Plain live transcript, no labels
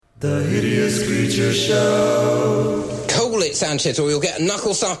The Hideous Creature Show. Cool it, Sanchez, or you'll get a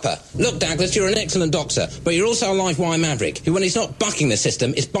knuckle supper. Look, Douglas, you're an excellent doctor, but you're also a live wire maverick, who, when he's not bucking the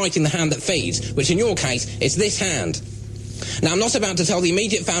system, is biting the hand that feeds, which in your case is this hand. Now, I'm not about to tell the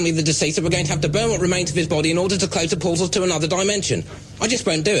immediate family of the deceased that we're going to have to burn what remains of his body in order to close the portals to another dimension. I just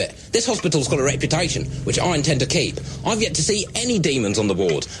won't do it. This hospital's got a reputation, which I intend to keep. I've yet to see any demons on the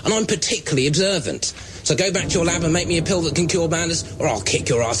ward, and I'm particularly observant. So go back to your lab and make me a pill that can cure madness, or I'll kick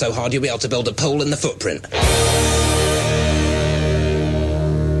your ass so hard you'll be able to build a pool in the footprint.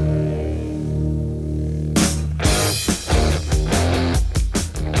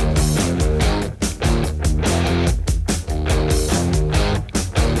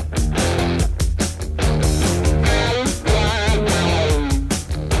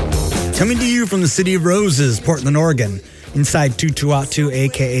 Coming to you from the City of Roses, Portland, Oregon, inside Tutuatu,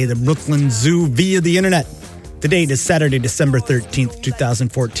 a.k.a. the Brooklyn Zoo, via the internet. The date is Saturday, December 13th,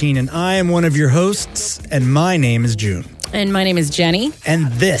 2014, and I am one of your hosts, and my name is June. And my name is Jenny. And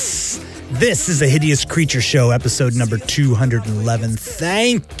this is the Hideous Creature Show, episode number 211.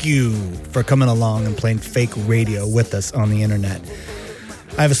 Thank you for coming along and playing fake radio with us on the internet.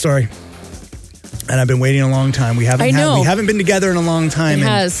 I have a story, and I've been waiting a long time. We haven't been together in a long time. It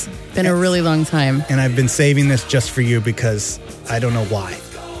has been a really long time. And I've been saving this just for you because I don't know why.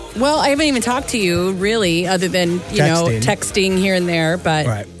 Well, I haven't even talked to you, really, other than, texting here and there. But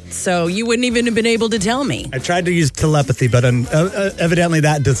right. So you wouldn't even have been able to tell me. I tried to use telepathy, but evidently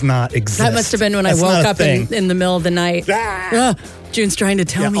that does not exist. That must have been when I woke up in the middle of the night. June's trying to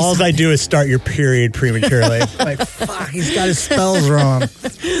tell me all something. I do is start your period prematurely. Like, fuck, he's got his spells wrong.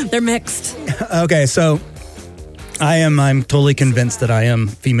 They're mixed. Okay, so I'm totally convinced that I am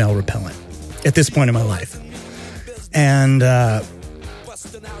female repellent at this point in my life.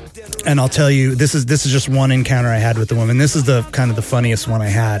 And I'll tell you, this is just one encounter I had with the woman. This is the kind of the funniest one I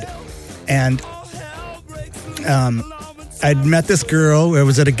had. And I'd met this girl. It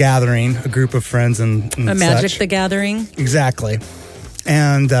was at a gathering, a group of friends and a Magic the Gathering. Exactly.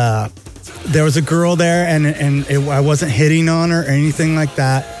 And there was a girl there, and I wasn't hitting on her or anything like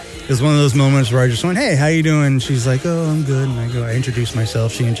that. It was one of those moments where I just went, "Hey, how you doing?" She's like, "Oh, I'm good." And I introduce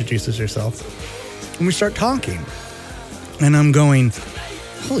myself. She introduces herself. And we start talking. And I'm going,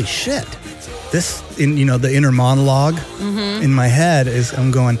 holy shit. This, the inner monologue in my head is,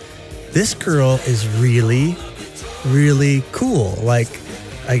 I'm going, this girl is really, really cool. Like,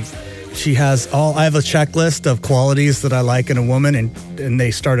 she has I have a checklist of qualities that I like in a woman, and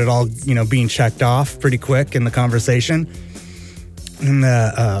they started all, being checked off pretty quick in the conversation. And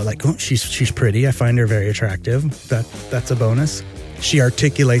she's pretty. I find her very attractive. That's a bonus. She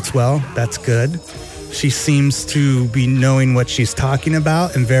articulates well. That's good. She seems to be knowing what she's talking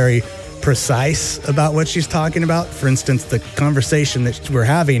about and very precise about what she's talking about. For instance, the conversation that we're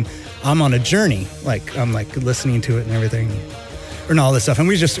having, I'm on a journey. I'm listening to it and everything, and all this stuff. And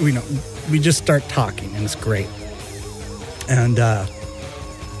we just start talking, and it's great. And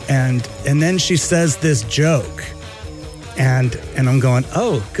then she says this joke. And I'm going,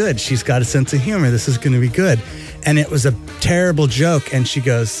 oh, good. She's got a sense of humor. This is going to be good. And it was a terrible joke. And she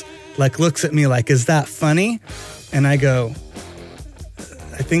goes, looks at me like, is that funny? And I go,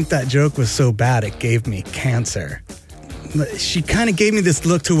 I think that joke was so bad it gave me cancer. She kind of gave me this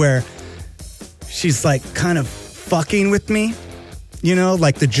look to where she's kind of fucking with me.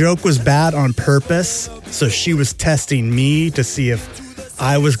 The joke was bad on purpose. So she was testing me to see if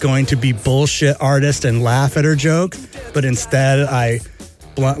I was going to be bullshit artist and laugh at her joke. But instead, I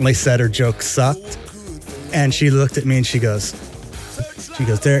bluntly said her joke sucked. And she looked at me and she goes,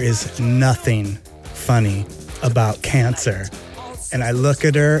 there is nothing funny about cancer. And I look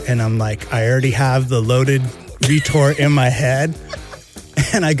at her and I'm like, I already have the loaded retort in my head.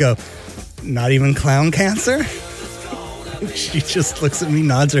 And I go, not even clown cancer? She just looks at me,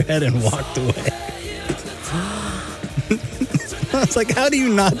 nods her head, and walked away. I was like, how do you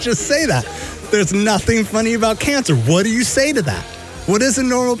not just say that? There's nothing funny about cancer. What do you say to that? What does a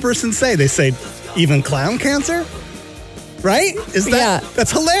normal person say? They say, even clown cancer? Right?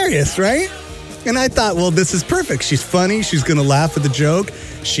 That's hilarious, right? And I thought, well, this is perfect. She's funny. She's going to laugh at the joke.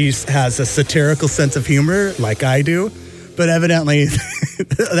 She has a satirical sense of humor like I do. But evidently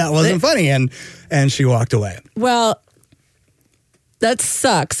that wasn't funny. And she walked away. Well, that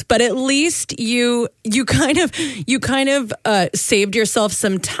sucks. But at least you kind of saved yourself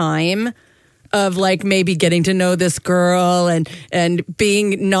some time of maybe getting to know this girl and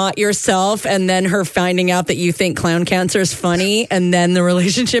being not yourself, and then her finding out that you think clown cancer is funny, and then the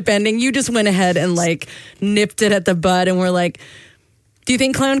relationship ending. You just went ahead and nipped it at the bud and were like, do you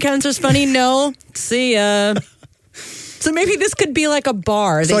think clown cancer is funny? No. See ya. So maybe this could be like a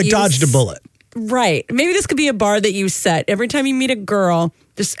bar. So I dodged a bullet. Right. Maybe this could be a bar that you set. Every time you meet a girl,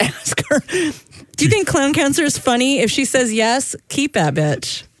 just ask her, do you think clown cancer is funny? If she says yes, keep that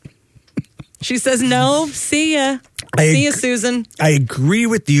bitch. She says no, see ya. See ya, Susan. I agree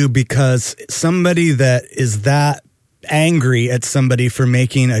with you because somebody that is that angry at somebody for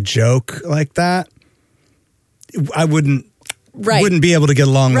making a joke like that, I wouldn't be able to get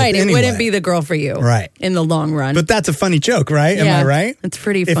along with anyway. It wouldn't be the girl for you. Right. In the long run. But that's a funny joke, right? Am I right? It's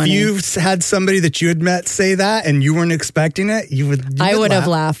pretty funny. If you had somebody that you had met say that and you weren't expecting it, you would have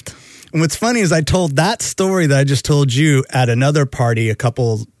laughed. And what's funny is I told that story that I just told you at another party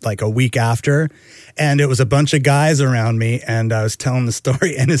a week after, and it was a bunch of guys around me, and I was telling the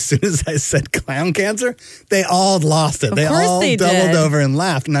story, and as soon as I said clown cancer, they all lost it. They all doubled over and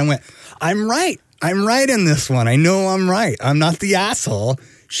laughed, and I went, I'm right. I'm right in this one. I know I'm right. I'm not the asshole.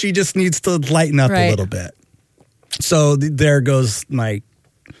 She just needs to lighten up a little bit. So there goes my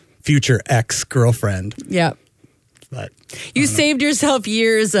future ex-girlfriend. Yep. But you saved yourself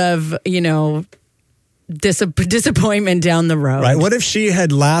years of, disappointment down the road. Right. What if she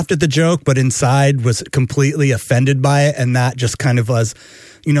had laughed at the joke, but inside was completely offended by it, and that just kind of was,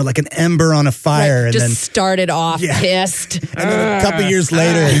 like an ember on a fire, and just then started off pissed. And then a couple years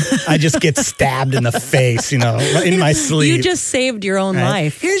later, I just get stabbed in the face, in my sleep. You just saved your own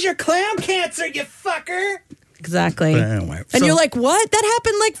life. Here's your clown cancer, you fucker. Exactly. But anyway, and you're like, what? That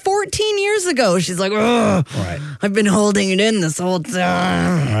happened 14 years ago. She's like, ugh. Right. I've been holding it in this whole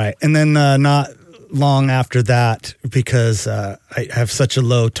time. Right. And then not long after that, because I have such a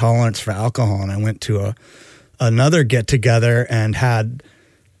low tolerance for alcohol, and I went to another get-together and had,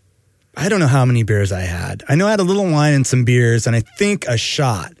 I don't know how many beers I had. I know I had a little wine and some beers, and I think a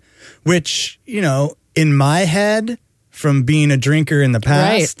shot, which, in my head, from being a drinker in the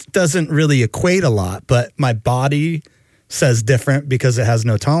past, doesn't really equate a lot, but my body says different because it has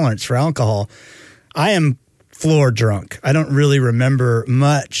no tolerance for alcohol. I am floor drunk. I don't really remember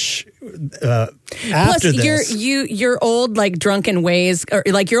much after this. Plus, your old drunken ways, or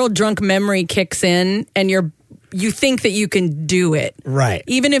your old drunk memory kicks in, and you think that you can do it. Right.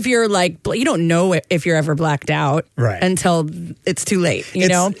 Even if you're you don't know if you're ever blacked out. Right. Until it's too late,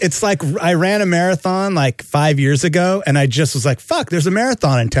 know? It's like I ran a marathon 5 years ago, and I just was like, fuck, there's a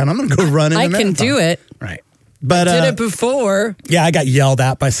marathon in town. I'm going to go run in a marathon. I can do it. Right. But I did it before. Yeah, I got yelled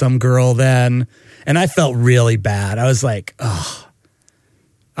at by some girl then, and I felt really bad. I was like, oh,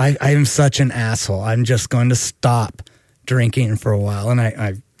 I am such an asshole. I'm just going to stop drinking for a while. And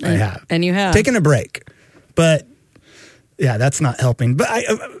I have. And you have. Taken a break. But yeah, that's not helping. But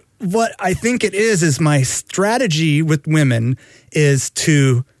what I think it is my strategy with women is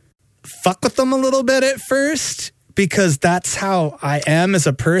to fuck with them a little bit at first, because that's how I am as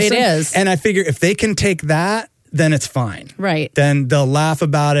a person. It is. And I figure if they can take that, then it's fine. Right. Then they'll laugh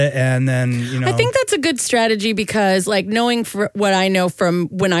about it, and then, I think that's a good strategy because, knowing what I know from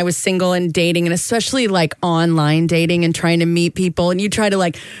when I was single and dating, and especially, online dating and trying to meet people, and you try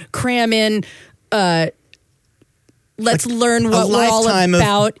to, cram in, let's learn what we're all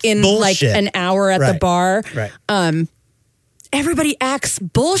about in, bullshit. An hour at the bar. Right. Everybody acts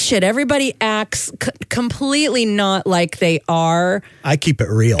bullshit. Everybody acts completely not like they are. I keep it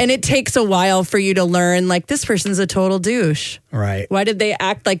real. And it takes a while for you to learn, this person's a total douche. Right. Why did they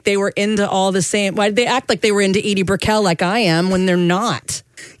act like they were into all the same? Why did they act like they were into Edie Brickell like I am when they're not?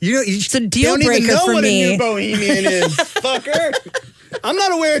 It's a deal breaker for me. You don't even know what a new bohemian is, fucker. I'm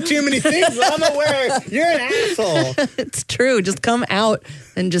not aware of too many things, but I'm aware you're an asshole. It's true. Just come out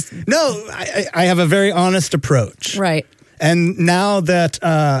and just... No, I have a very honest approach. Right. And now that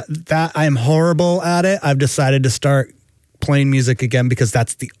I'm horrible at it, I've decided to start playing music again because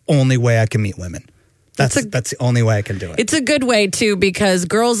that's the only way I can meet women. That's the only way I can do it. It's a good way too, because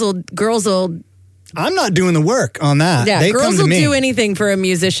girls will. I'm not doing the work on that. Yeah, they girls come to will me. do anything for a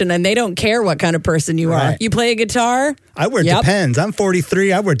musician, and they don't care what kind of person you are. You play a guitar? I wear Depends. I'm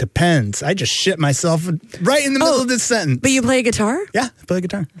 43. I wear Depends. I just shit myself right in the middle of this sentence. But you play a guitar? Yeah, I play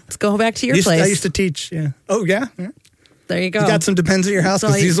guitar. Let's go back to your place. I used to teach. Yeah. Oh, yeah. There you go. You got some Depends at your house?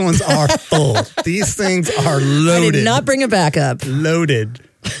 Because these ones are full. These things are loaded. I did not bring it back up. Loaded.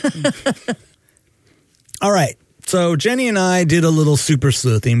 All right. So Jenny and I did a little super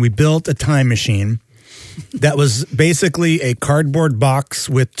sleuthing. We built a time machine that was basically a cardboard box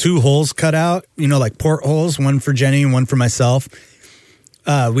with two holes cut out, like portholes, one for Jenny and one for myself.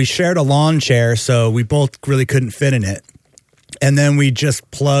 We shared a lawn chair, so we both really couldn't fit in it. And then we just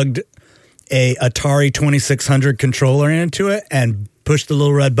plugged a Atari 2600 controller into it and pushed the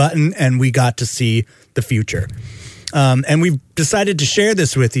little red button, and we got to see the future. And we've decided to share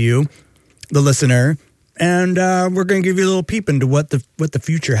this with you, the listener, and we're going to give you a little peep into what the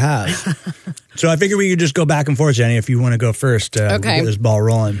future has. So I figure we could just go back and forth, Jenny, if you want to go first. We'll get this ball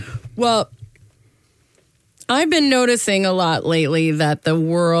rolling. Well, I've been noticing a lot lately that the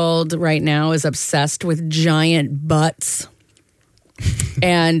world right now is obsessed with giant butts.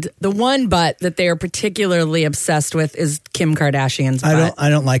 And the one butt that they are particularly obsessed with is Kim Kardashian's butt. I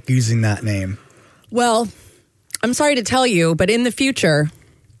don't like using that name. Well, I'm sorry to tell you, but in the future,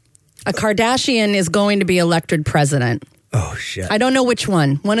 a Kardashian is going to be elected president. Oh, shit. I don't know which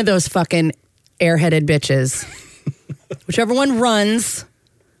one. One of those fucking airheaded bitches. Whichever one runs.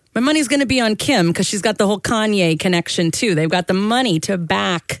 My money's going to be on Kim because she's got the whole Kanye connection, too. They've got the money to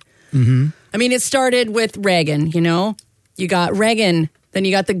back. Mm-hmm. I mean, it started with Reagan, you know? You got Reagan, then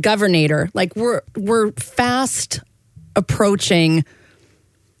you got the governor. Like, we're fast approaching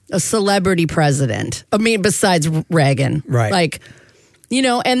a celebrity president. I mean, besides Reagan. Right. Like, you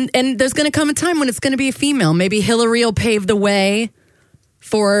know, and there's going to come a time when it's going to be a female. Maybe Hillary will pave the way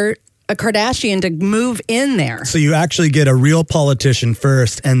for a Kardashian to move in there. So you actually get a real politician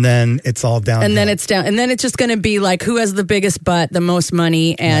first, and then it's all down. And then it's down. And then it's just going to be like who has the biggest butt, the most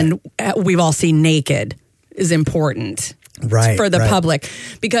money, and we've all seen naked is important. Right, for the public.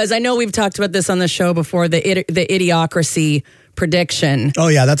 Because I know we've talked about this on the show before, the idiocracy prediction. Oh,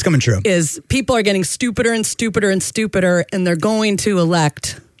 yeah, that's coming true. Is people are getting stupider and stupider and stupider, and they're going to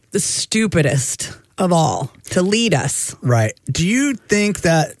elect the stupidest of all to lead us. Right. Do you think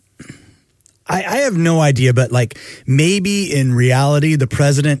that, I have no idea, but like maybe in reality, the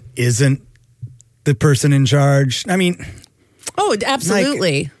president isn't the person in charge? I mean. Oh,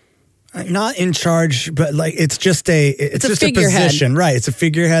 absolutely. Not in charge, but like it's just a figurehead. Position, right? It's a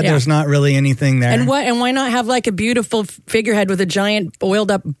figurehead. Yeah. There's not really anything there. And why not have like a beautiful figurehead with a giant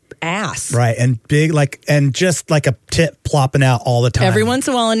oiled up ass, right? And big, and just like a tit plopping out all the time. Every once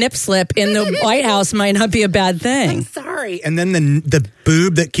in a while, a nip slip in the White House might not be a bad thing. I'm sorry. And then the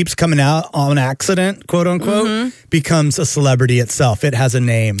boob that keeps coming out on accident, quote unquote, becomes a celebrity itself. It has a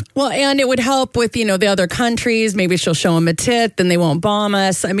name. Well, and it would help with the other countries. Maybe she'll show them a tit, then they won't bomb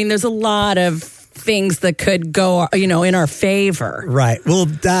us. I mean, there's a lot of things that could go, in our favor. Right. Well,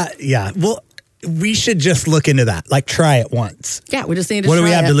 Well, we should just look into that. Like, try it once. Yeah, we just need to What try do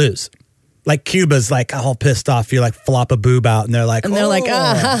we have it. to lose? Like, Cuba's like all pissed off. You like flop a boob out, and they're like,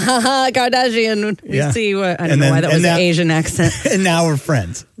 Kardashian. You see what? I don't know why that was an Asian accent. And now we're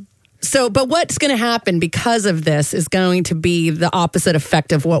friends. So, but what's going to happen because of this is going to be the opposite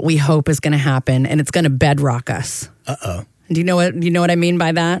effect of what we hope is going to happen, and it's going to bedrock us. Uh-oh. Do you know what I mean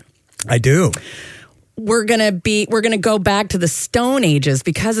by that? I do. We're going to go back to the Stone Ages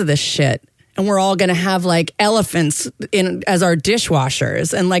because of this shit. And we're all going to have like elephants as our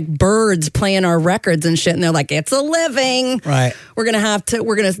dishwashers and like birds playing our records and shit. And they're like, it's a living. Right. We're going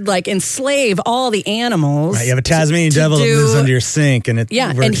to like enslave all the animals. Right. You have a Tasmanian devil that lives under your sink. And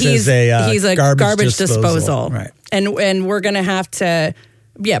he's a garbage disposal. Right. And we're going to have to,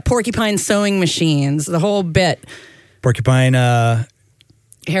 porcupine sewing machines, the whole bit. Porcupine,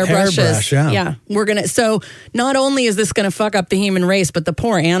 Hairbrushes. Yeah. So not only is this going to fuck up the human race, but the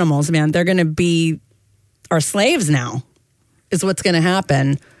poor animals, man, they're going to be our slaves now, is what's going to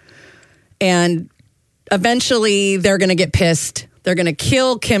happen. And eventually they're going to get pissed. They're going to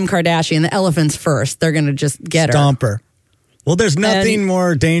kill Kim Kardashian, the elephants first. They're going to just get Stomp her. Well, there's nothing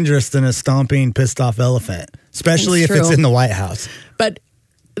more dangerous than a stomping, pissed off elephant, especially if it's in the White House. But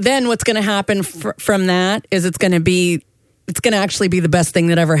then what's going to happen from that is it's going to actually be the best thing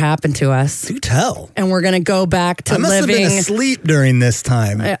that ever happened to us. Do tell. And we're going to go back to living. I must have been asleep during this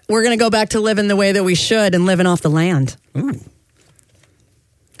time. We're going to go back to living the way that we should and living off the land. Ooh.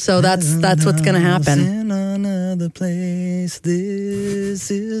 So that's what's going to happen. In another place, this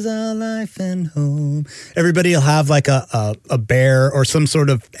is our life and home. Everybody will have like a bear or some sort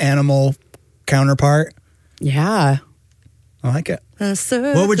of animal counterpart. Yeah. I like it. A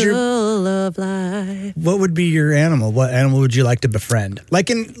circle of life. What would be your animal? What animal would you like to befriend?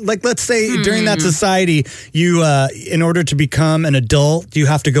 Let's say during that society, you in order to become an adult, you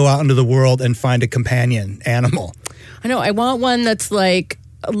have to go out into the world and find a companion animal. I know. I want one that's like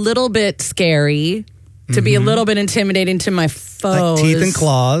a little bit scary, to be a little bit intimidating to my foes. Like teeth and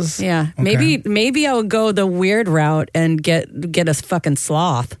claws. Yeah. Okay. Maybe I would go the weird route and get a fucking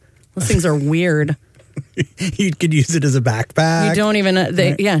sloth. Those things are weird. You could use it as a backpack. You don't even,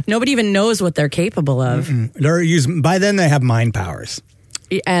 nobody even knows what they're capable of. By then they have mind powers.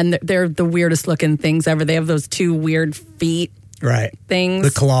 And they're the weirdest looking things ever. They have those two weird feet things.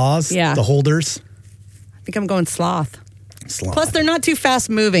 The claws, the holders. I think I'm going sloth. sloth. Plus, they're not too fast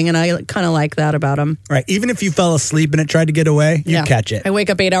moving, and I kind of like that about them. Right. Even if you fell asleep and it tried to get away, you catch it. I wake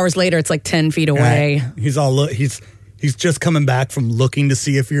up 8 hours later, it's like 10 feet away. Right. He's just coming back from looking to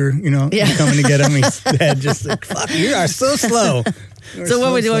see if you're, you're coming to get him. His head just like, fuck, you are so slow. So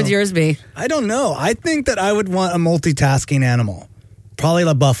what would yours be? I don't know. I think that I would want a multitasking animal. Probably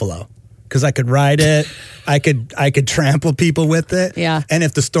a buffalo. Because I could ride it. I could trample people with it. Yeah. And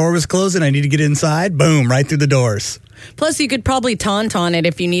if the store was closed and I need to get inside, boom, right through the doors. Plus, you could probably tauntaun it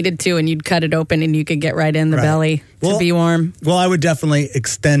if you needed to, and you'd cut it open and you could get right in the belly to be warm. Well, I would definitely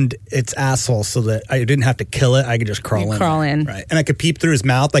extend its asshole so that I didn't have to kill it. I could just crawl in. Right. And I could peep through his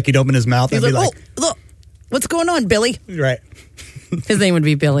mouth. Like he'd open his mouth and be like, oh, look, what's going on, Billy? Right. His name would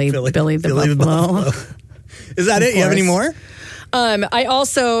be Billy. Billy the Buffalo. Is that it? You have any more? I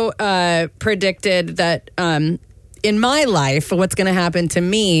also predicted that in my life, what's going to happen to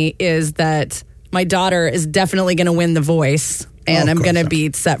me is that my daughter is definitely going to win The Voice, and I'm going to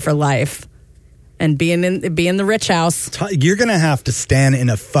be set for life and be in the rich house. You're going to have to stand in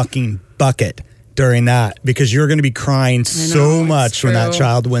a fucking bucket during that because you're going to be crying so much when that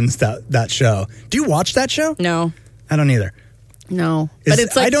child wins that show. Do you watch that show? No. I don't either. No, but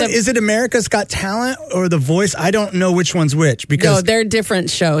it's like is it America's Got Talent or The Voice? I don't know which one's which because no, they're different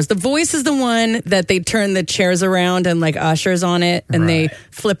shows. The Voice is the one that they turn the chairs around and like ushers on it, and they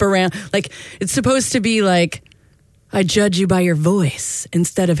flip around. Like it's supposed to be like, I judge you by your voice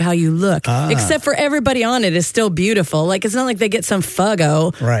instead of how you look. Except for everybody on it is still beautiful. Like it's not like they get some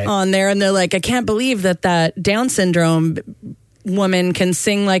fuggo on there and they're like, I can't believe that Down syndrome woman can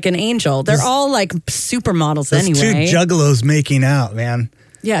sing like an angel. They're all like supermodels anyway. Two juggalos making out, man.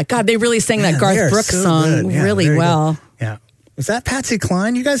 Yeah, God, they really sang that Garth Brooks song really well. Good. Yeah. Was that Patsy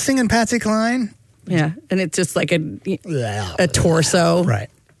Cline? You guys singing Patsy Cline? Yeah, and it's just like a torso.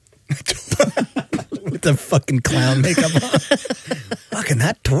 Right. With the fucking clown makeup on. Fucking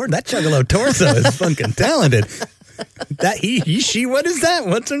that juggalo torso is fucking talented. That she, what is that?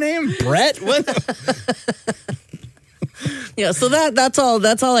 What's her name? Brett? What? Yeah, so that's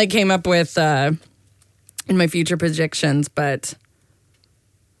all I came up with in my future predictions, but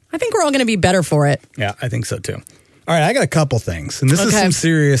I think we're all going to be better for it. Yeah, I think so too. All right, I got a couple things, and this is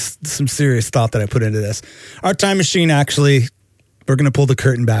some serious thought that I put into this. Our time machine, actually, we're going to pull the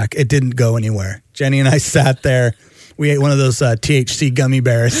curtain back. It didn't go anywhere. Jenny and I sat there. We ate one of those THC gummy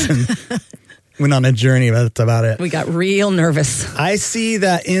bears and went on a journey. That's about it. We got real nervous. I see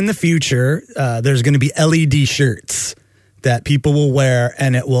that in the future, there's going to be LED shirts that people will wear,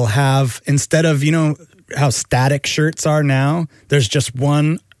 and it will have, instead of, how static shirts are now, there's just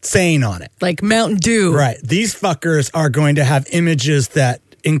one saying on it. Like Mountain Dew. Right. These fuckers are going to have images that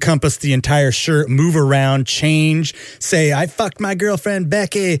encompass the entire shirt, move around, change, say, I fucked my girlfriend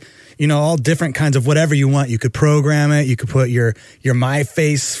Becky, all different kinds of whatever you want. You could program it. You could put your My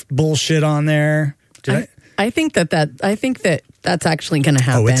Face bullshit on there. I think that's actually going to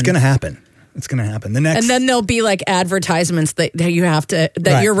happen. Oh, it's going to happen. It's going to happen. And then there'll be like advertisements that you have to,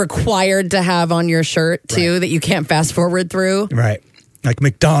 that you're required to have on your shirt too, that you can't fast forward through. Right. Like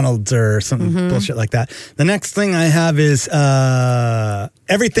McDonald's or some bullshit like that. The next thing I have is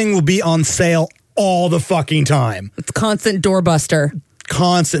everything will be on sale all the fucking time. It's constant doorbuster.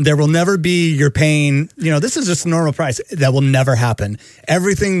 Constant. There will never be you're paying, this is just a normal price. That will never happen.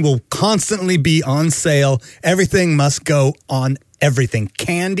 Everything will constantly be on sale. Everything must go on everything.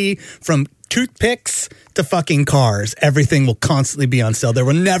 Candy from toothpicks to fucking cars. Everything will constantly be on sale. There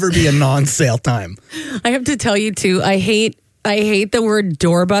will never be a non-sale time. I have to tell you too, I hate the word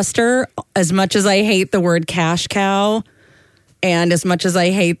doorbuster as much as I hate the word cash cow, and as much as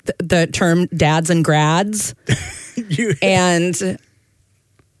I hate the term dads and grads and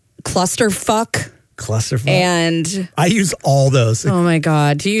clusterfuck. And I use all those. Oh my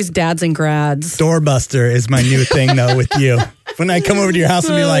God. To use dads and grads. Doorbuster is my new thing though with you. When I come over to your house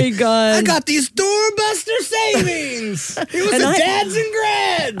and be like, God. I got these doorbuster savings. It was dads and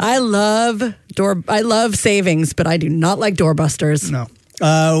grads. I love savings, but I do not like doorbusters. No.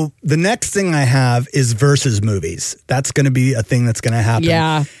 The next thing I have is versus movies. That's going to be a thing that's going to happen.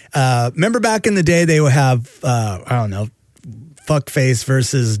 Yeah. Remember back in the day, they would have, I don't know, fuckface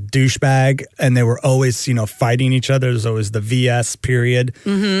versus douchebag, and they were always, fighting each other. There's always the VS period.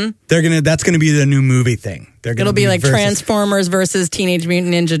 Mm-hmm. That's gonna be the new movie thing. It'll be like Transformers versus Teenage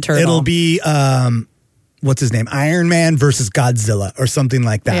Mutant Ninja Turtle. It'll be what's his name? Iron Man versus Godzilla or something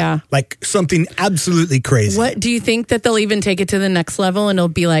like that. Yeah. Like something absolutely crazy. What do you think that they'll even take it to the next level, and it'll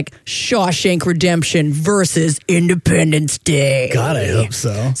be like Shawshank Redemption versus Independence Day? God, I hope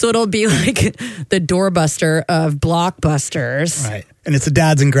so. So it'll be like the doorbuster of blockbusters. Right. And it's a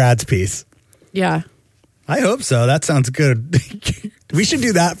dads and grads piece. Yeah. I hope so. That sounds good. We should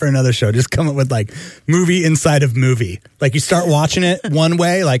do that for another show. Just come up with like movie inside of movie. Like you start watching it one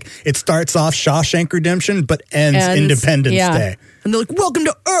way, like it starts off Shawshank Redemption, but ends Independence Day. And they're like, welcome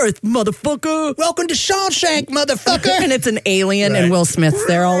to Earth, motherfucker. Welcome to Shawshank, motherfucker. And it's an alien and Will Smith's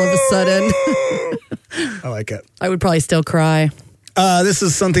there all of a sudden. I like it. I would probably still cry. This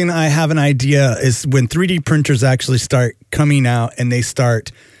is something I have an idea is when 3D printers actually start coming out and they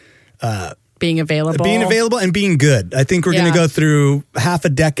start being available and being good. I think we're going to go through half a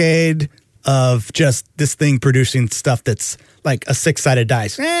decade of just this thing producing stuff that's like a 6-sided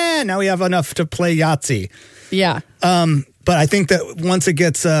dice. Now we have enough to play Yahtzee. Yeah. But I think that once it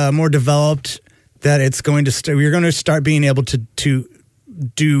gets more developed, that it's going to we're going to start being able to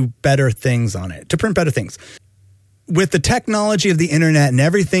do better things on it, to print better things. With the technology of the internet and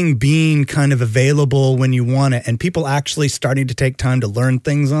everything being kind of available when you want it, and people actually starting to take time to learn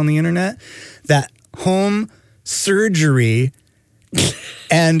things on the internet, that home surgery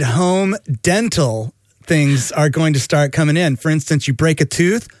and home dental things are going to start coming in. For instance, you break a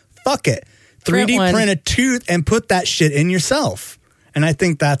tooth, fuck it. 3D print a tooth and put that shit in yourself. And I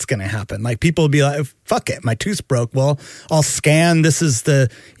think that's going to happen. Like people will be like, fuck it, my tooth's broke. Well, I'll scan. This is the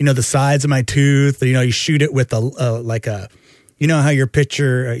sides of my tooth. You shoot it with how your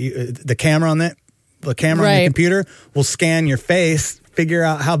picture, the camera on it, the camera on your computer will scan your face, figure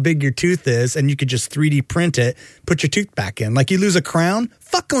out how big your tooth is, and you could just 3D print it, put your tooth back in. Like you lose a crown,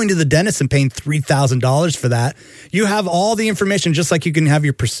 fuck going to the dentist and paying $3,000 for that. You have all the information, just like you can have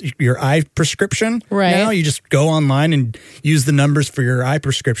your eye prescription. Right. Now you just go online and use the numbers for your eye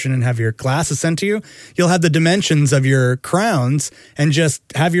prescription and have your glasses sent to you. You'll have the dimensions of your crowns and just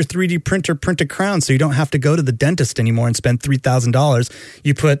have your 3D printer print a crown so you don't have to go to the dentist anymore and spend $3,000.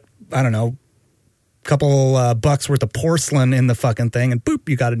 You put, I don't know, couple bucks worth of porcelain in the fucking thing and boop,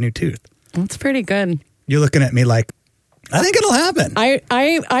 you got a new tooth. That's pretty good. You're looking at me like, I think it'll happen.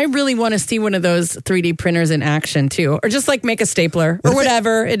 I really want to see one of those 3D printers in action too, or just like make a stapler or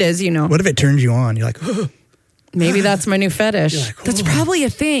whatever it is, What if it turns you on? You're like, oh. Maybe that's my new fetish. Like, oh. That's probably a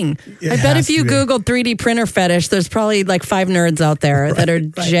thing. I bet if you Google 3D printer fetish, there's probably like 5 nerds out there that are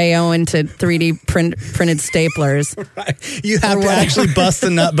J.O. into 3D printed staplers. Right. You have to actually bust a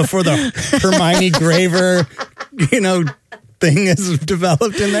nut before the Hermione Graver, thing is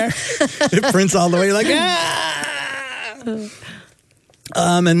developed in there. It prints all the way. You're like,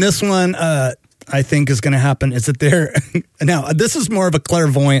 and this one, I think is going to happen is that now this is more of a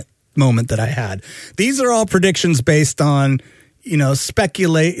clairvoyant moment that I had. These are all predictions based on,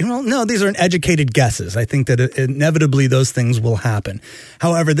 speculate. Well, no, these are educated guesses. I think that inevitably those things will happen.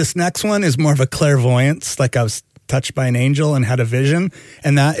 However, this next one is more of a clairvoyance, like I was touched by an angel and had a vision,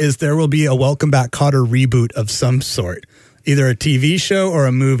 and that is there will be a Welcome Back Kotter reboot of some sort. Either a TV show or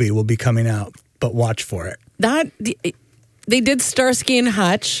a movie will be coming out, but watch for it. They did Starsky and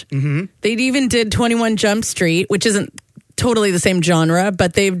Hutch. Mm-hmm. They even did 21 Jump Street, which isn't totally the same genre,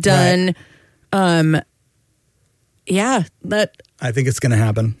 but they've done, that. I think it's going to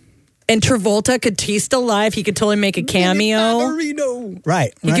happen. And Travolta, he's still alive. He could totally make a cameo. Barbarino.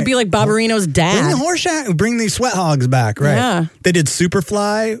 Right. He could be like Barbarino's dad. Bring these sweat hogs back, right? Yeah. They did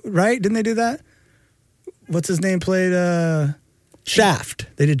Superfly, right? Didn't they do that? What's his name played? Shaft.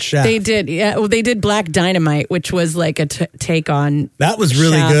 They did Shaft. They did, yeah. Well, they did Black Dynamite, which was like a take on. That was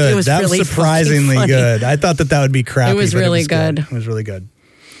really Shaft. good. It was that really was surprisingly good. I thought that would be crappy. It was really good. It was really good.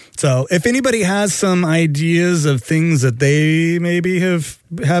 So, if anybody has some ideas of things that they maybe have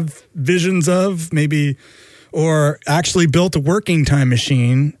visions of, maybe, or actually built a working time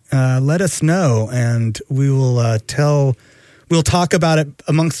machine, let us know, and we will tell. We'll talk about it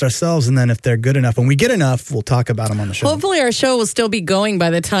amongst ourselves, and then if they're good enough, when we get enough, we'll talk about them on the show. Hopefully our show will still be going by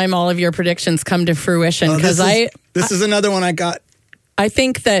the time all of your predictions come to fruition. Because this is another one I got. I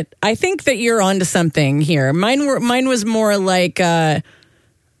think that you're onto something here. Mine was more like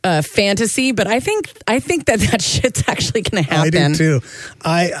fantasy, but I think that shit's actually going to happen. I do too.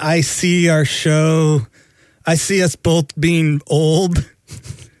 I see our show. I see us both being old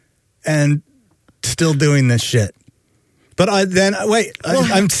and still doing this shit. But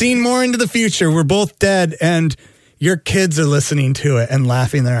I'm seeing more into the future. We're both dead, and your kids are listening to it and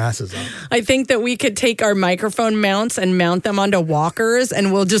laughing their asses off. I think that we could take our microphone mounts and mount them onto walkers,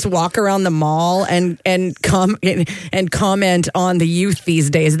 and we'll just walk around the mall and comment on the youth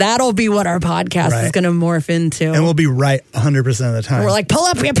these days. That'll be what our podcast is going to morph into. And we'll be right 100% of the time. We're like, pull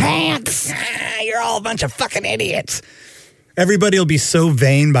up your pants. You're all a bunch of fucking idiots. Everybody will be so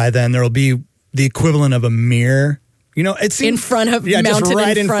vain by then. There will be the equivalent of a mirror You know, it's in front of mounted just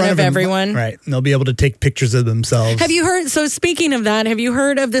right in front of them. everyone. Right. And they'll be able to take pictures of themselves. Have you heard? So speaking of that, have you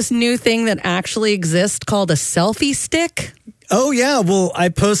heard of this new thing that actually exists called a selfie stick? Oh, yeah. Well, I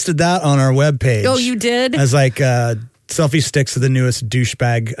posted that on our webpage. Oh, you did? As like selfie sticks are the newest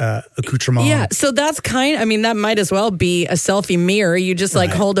douchebag accoutrement. Yeah. So that's that might as well be a selfie mirror. You just like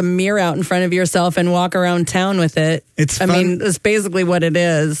hold a mirror out in front of yourself and walk around town with it. It's fun. That's basically what it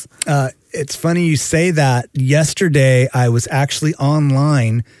is. It's funny you say that. Yesterday, I was actually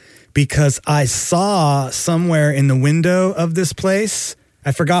online because I saw somewhere in the window of this place.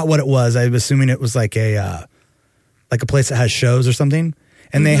 I forgot what it was. I was assuming it was like a place that has shows or something.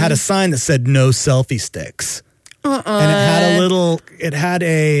 And they had a sign that said "No selfie sticks." And it had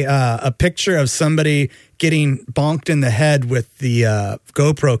a picture of somebody getting bonked in the head with the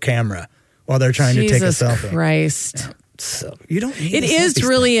GoPro camera while they're trying to take a selfie. Jesus Christ. Yeah. So you don't need It is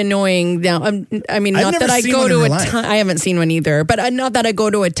really annoying now. Not that I go to a ton. I haven't seen one either, but not that I go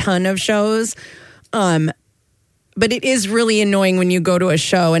to a ton of shows. But it is really annoying when you go to a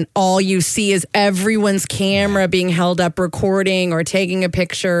show and all you see is everyone's camera being held up recording or taking a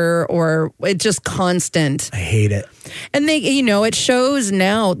picture, or it's just constant. I hate it. And it shows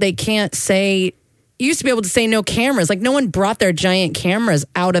now they can't say. You used to be able to say no cameras. Like no one brought their giant cameras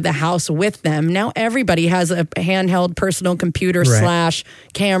out of the house with them. Now everybody has a handheld personal computer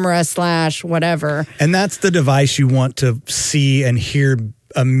 / camera / whatever. And that's the device you want to see and hear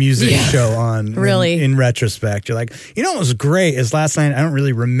a music show on. Really. In retrospect, you're like, what was great is last night, I don't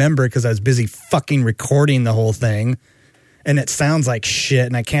really remember because I was busy fucking recording the whole thing. And it sounds like shit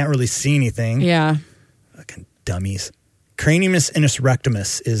and I can't really see anything. Yeah. Fucking dummies. Craniumus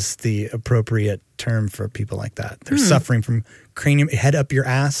insurrectimus is the appropriate term for people like that. They're suffering from cranium, head up your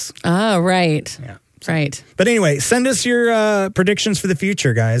ass. Oh, right. Yeah. Right. But anyway, send us your predictions for the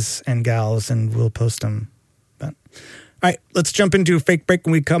future, guys and gals, and we'll post them. But, all right, let's jump into a fake break.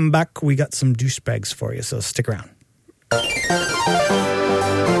 When we come back, we got some douchebags for you, so stick around.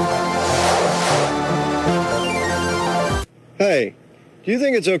 Hey, do you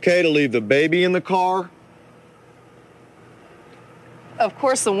think it's okay to leave the baby in the car? Of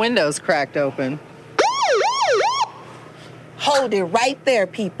course the window's cracked open. Hold it right there,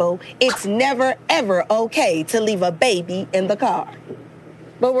 people. It's never, ever okay to leave a baby in the car.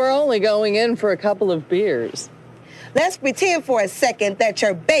 But we're only going in for a couple of beers. Let's pretend for a second that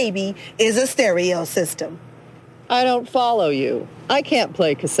your baby is a stereo system. I don't follow you. I can't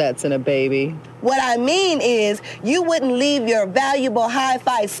play cassettes in a baby. What I mean is, you wouldn't leave your valuable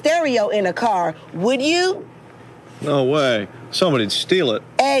hi-fi stereo in a car, would you? No way. Somebody'd steal it.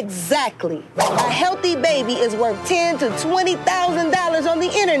 Exactly. A healthy baby is worth $10,000 to $20,000 on the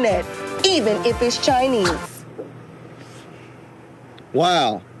internet, even if it's Chinese.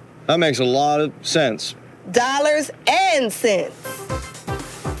 Wow. That makes a lot of sense. Dollars and cents.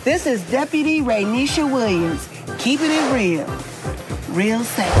 This is Deputy Raynisha Williams, keeping it real. Real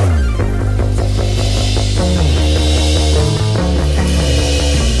safe.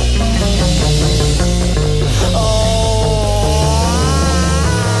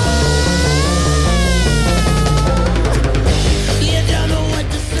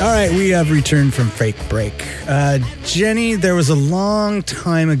 All right, we have returned from fake break. Jenny, there was a long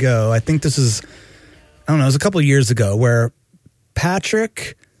time ago, I think this is, it was a couple of years ago, where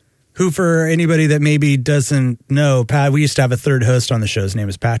Patrick, who for anybody that maybe doesn't know, we used to have a third host on the show. His name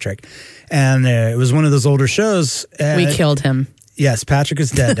is Patrick. And it was one of those older shows. We killed him. Yes, Patrick is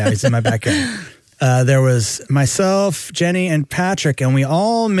dead now. He's in my backyard. There was myself, Jenny, and Patrick, and we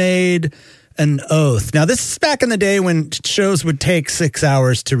all made an oath. Now, this is back in the day when shows would take 6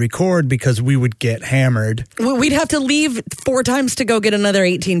 hours to record because we would get hammered. We'd have to leave 4 times to go get another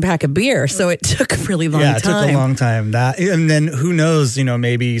 18-pack of beer, so it took a really long time. Yeah, it took a long time. And then who knows,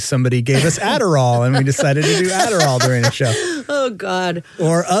 maybe somebody gave us Adderall and we decided to do Adderall during the show. Oh, God.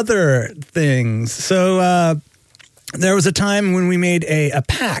 Or other things. So there was a time when we made a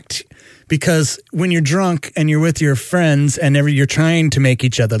pact. Because when you're drunk and you're with your friends and you're trying to make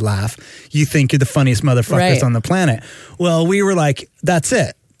each other laugh, you think you're the funniest motherfuckers on the planet. Well, we were like, that's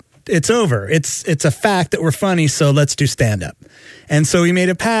it. It's over. It's a fact that we're funny, so let's do stand-up. And so we made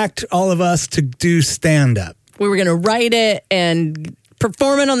a pact, all of us, to do stand-up. We were going to write it and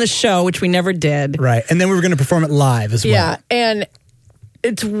perform it on the show, which we never did. Right. And then we were going to perform it live as well. Yeah. And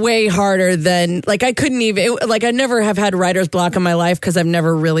it's way harder than, I couldn't even, I never have had writer's block in my life because I've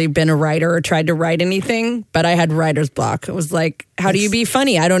never really been a writer or tried to write anything, but I had writer's block. It was like, how do you be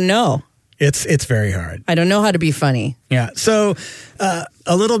funny? I don't know. It's very hard. I don't know how to be funny. Yeah. So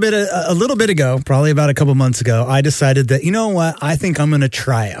a little bit ago, probably about a couple months ago, I decided that, you know what? I think I'm going to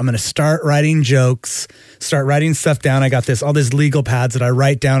try it. I'm going to start writing jokes, start writing stuff down. I got all these legal pads that I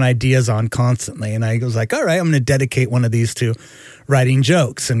write down ideas on constantly. And I was like, all right, I'm going to dedicate one of these to writing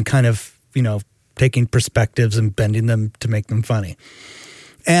jokes and kind of, taking perspectives and bending them to make them funny.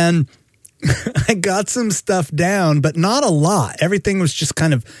 And I got some stuff down, but not a lot. Everything was just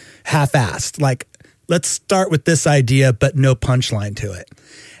kind of half-assed. Like, let's start with this idea, but no punchline to it.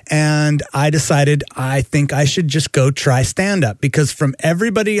 And I decided I think I should just go try stand-up, because from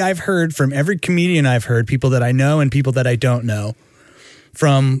everybody I've heard, from every comedian I've heard, people that I know and people that I don't know,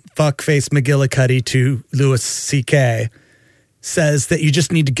 from fuckface McGillicuddy to Louis C.K., says that you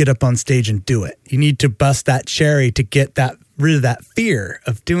just need to get up on stage and do it. You need to bust that cherry to get rid of that fear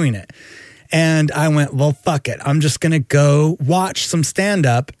of doing it. And I went, well, fuck it. I'm just going to go watch some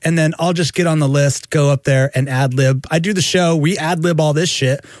stand-up, and then I'll just get on the list, go up there and ad-lib. I do the show. We ad-lib all this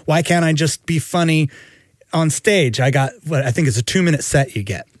shit. Why can't I just be funny on stage? I got what I think is a 2-minute set you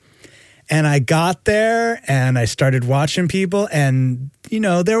get. And I got there and I started watching people, and,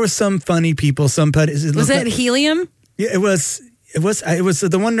 there was some funny people. Was that Helium? Yeah, it was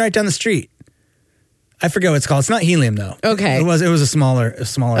the one right down the street. I forget what it's called. It's not Helium though. Okay. It was a smaller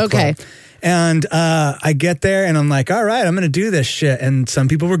okay. club. And I get there and I'm like, all right, I'm going to do this shit. And some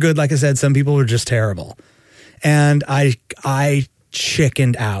people were good, like I said. Some people were just terrible. And I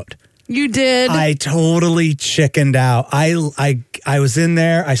chickened out. You did? I totally chickened out. I was in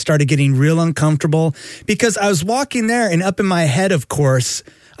there. I started getting real uncomfortable because I was walking there, and up in my head, of course,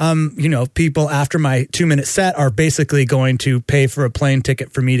 people after my 2-minute set are basically going to pay for a plane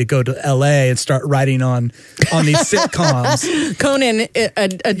ticket for me to go to LA and start writing on these sitcoms. Conan,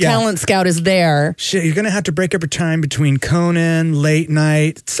 a talent scout, is there. Shit, you're going to have to break up your time between Conan, late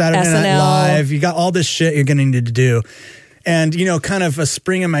night, Saturday SNL. Night Live. You got all this shit you're going to need to do. And, kind of a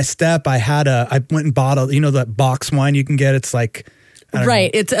spring in my step, I went and bought that box wine you can get. It's like,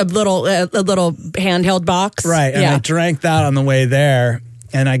 right. It's a little handheld box. Right. And I drank that on the way there.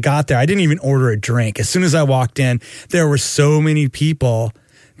 And I got there. I didn't even order a drink. As soon as I walked in, there were so many people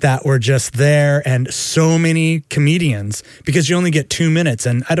that were just there, and so many comedians, because you only get 2 minutes.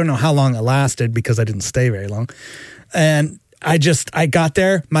 And I don't know how long it lasted because I didn't stay very long. And I got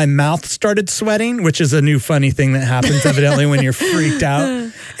there, my mouth started sweating, which is a new funny thing that happens evidently when you're freaked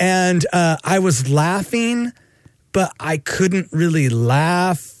out. And I was laughing, but I couldn't really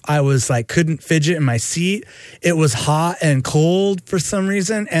laugh. I was like, couldn't fidget in my seat. It was hot and cold for some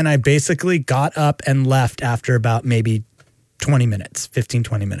reason. And I basically got up and left after about maybe 20 minutes,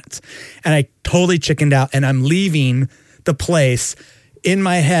 20 minutes. And I totally chickened out, and I'm leaving the place in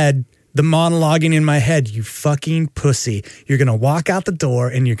my head, the monologuing in my head, you fucking pussy. You're going to walk out the door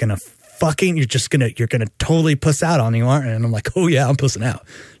and you're going to totally puss out on you, aren't you? And I'm like, oh yeah, I'm pussing out.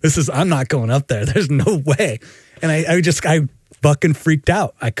 I'm not going up there. There's no way. And I fucking freaked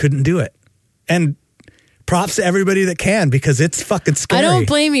out. I couldn't do it. And props to everybody that can, because it's fucking scary. I don't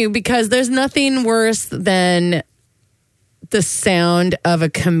blame you, because there's nothing worse than the sound of a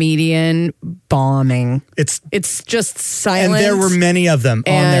comedian bombing. It's just silence. And there were many of them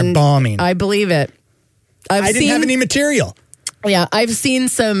on there bombing. I believe it. I didn't have any material. Yeah, I've seen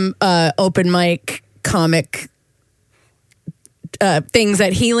some open mic comic things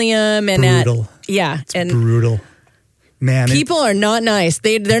at Helium and brutal. It's brutal. Man, people are not nice.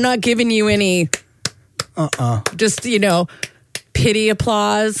 They're not giving you any just, pity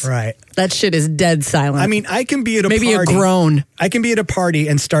applause. Right. That shit is dead silent. I mean, I can be at a maybe party. a groan. I can be at a party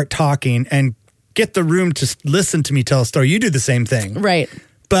and start talking and get the room to listen to me tell a story. You do the same thing. Right.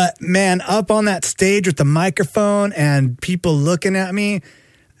 But man, up on that stage with the microphone and people looking at me,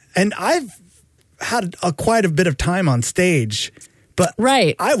 and I've had quite a bit of time on stage, but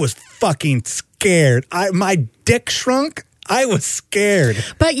right. I was fucking scared. My dick shrunk. I was scared.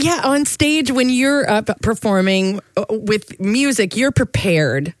 But yeah, on stage when you're up performing with music, you're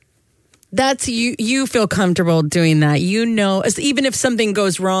prepared. That's you feel comfortable doing that. Even if something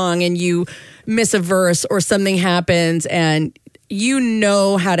goes wrong and you miss a verse or something happens, and you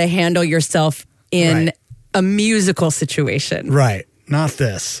know how to handle yourself in a musical situation. Right. Not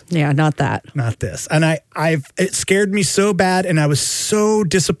this. Yeah, not that. Not this. And it scared me so bad, and I was so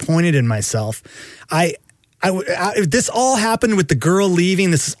disappointed in myself. This all happened with the girl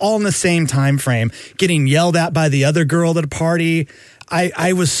leaving. This is all in the same time frame. Getting yelled at by the other girl at a party.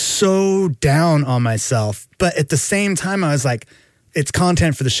 I was so down on myself. But at the same time, I was like, it's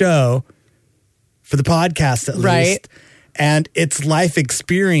content for the show, for the podcast at least. And it's life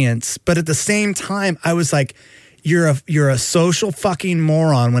experience. But at the same time, I was like, you're a social fucking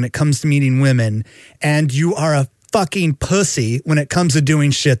moron when it comes to meeting women, and you are a fucking pussy when it comes to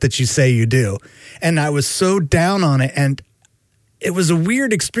doing shit that you say you do. And I was so down on it, and it was a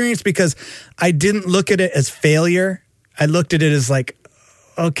weird experience because I didn't look at it as failure. I looked at it as like,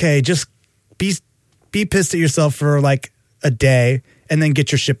 okay, just be pissed at yourself for like a day and then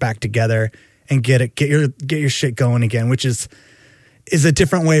get your shit back together and get your shit going again, which is a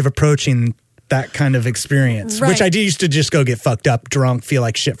different way of approaching that kind of experience, right. Which I used to just go get fucked up, drunk, feel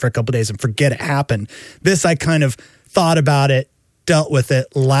like shit for a couple days and forget it happened. This, I kind of thought about it, dealt with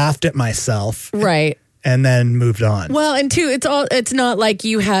it, laughed at myself. Right. And then moved on. Well, and two, it's not like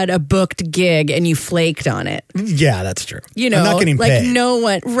you had a booked gig and you flaked on it. Yeah, that's true. You know, I'm not getting paid. No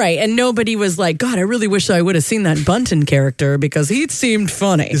one, right. And nobody was like, God, I really wish I would have seen that Bunton character because he seemed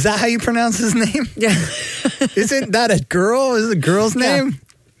funny. Is that how you pronounce his name? Yeah. Isn't that a girl? Is it a girl's name?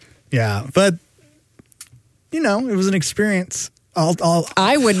 Yeah. But, it was an experience.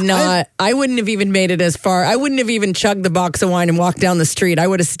 I wouldn't have even made it as far. I wouldn't have even chugged the box of wine and walked down the street. I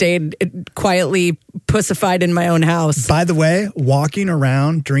would have stayed quietly pussified in my own house. By the way, walking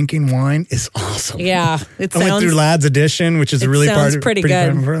around drinking wine is awesome. Yeah, I went through Ladd's Edition, which is really pretty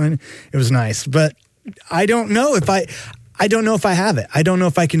good. It was nice, but I don't know if I don't know if I have it. I don't know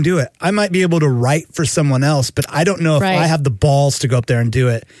if I can do it. I might be able to write for someone else, but I don't know if I have the balls to go up there and do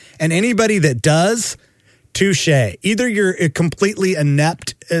it. And anybody that does, touche. Either you're completely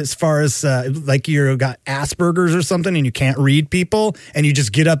inept as far as like you got Asperger's or something and you can't read people and you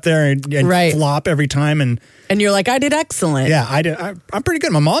just get up there and flop every time and you're like, I did excellent. Yeah, I'm pretty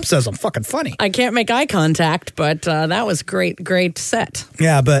good. My mom says I'm fucking funny. I can't make eye contact, but that was great set.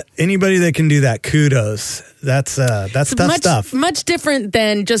 Yeah, but anybody that can do that, kudos. That's tough stuff. Much different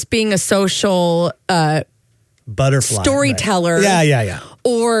than just being a social butterfly storyteller. Right. Yeah.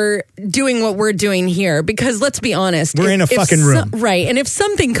 Or doing what we're doing here. Because let's be honest. We're in a fucking room. Right. And if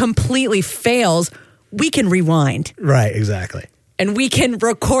something completely fails, we can rewind. Right, exactly. And we can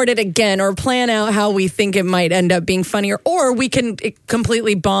record it again or plan out how we think it might end up being funnier. Or we can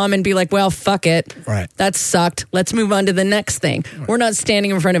completely bomb and be like, well, fuck it. Right. That sucked. Let's move on to the next thing. Right. We're not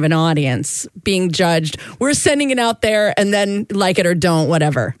standing in front of an audience being judged. We're sending it out there and then like it or don't,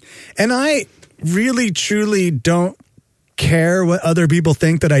 whatever. And I really, truly don't care what other people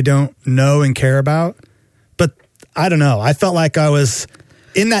think that I don't know and care about. But I don't know. I felt like I was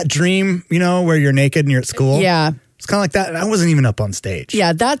in that dream, where you're naked and you're at school. Yeah. It's kind of like that. I wasn't even up on stage.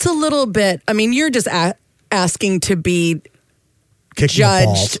 Yeah, that's a little bit, you're just asking to be Kicking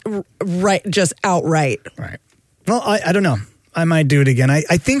judged, right? Just outright. Right. Well, I don't know. I might do it again. I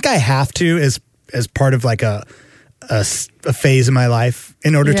think I have to as part of like a phase in my life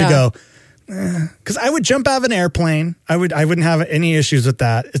in order to go, because I would jump out of an airplane. I wouldn't have any issues with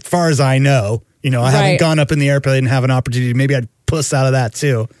that as far as I know. I haven't gone up in the airplane and have an opportunity. Maybe I'd puss out of that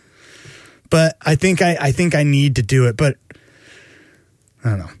too. But I think I need to do it. But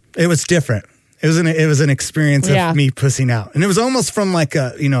I don't know. It was different. It was an experience of me pussing out, and it was almost from like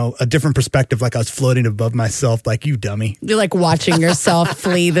a different perspective. Like I was floating above myself, like you dummy. You're like watching yourself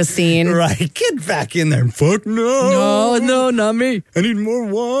flee the scene. Right? Get back in there. Fuck no. No, not me. I need more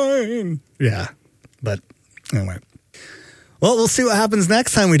wine. Yeah, but anyway. Well, we'll see what happens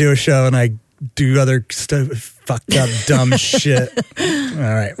next time we do a show, and I do other fucked up dumb shit. All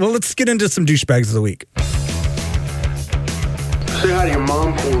right. Well, let's get into some douchebags of the week. Say hi to your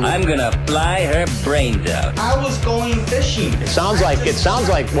mom for me. I'm gonna fly her brains out. I was going fishing. It sounds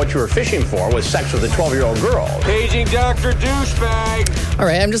like what you were fishing for was sex with a 12-year-old girl. Paging Dr. Douchebag. All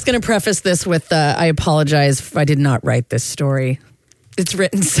right, I'm just going to preface this with I apologize if I did not write this story. It's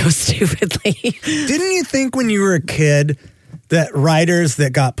written so stupidly. Didn't you think when you were a kid that writers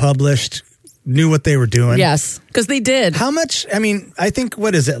that got published knew what they were doing? Yes, because they did. How much? I think,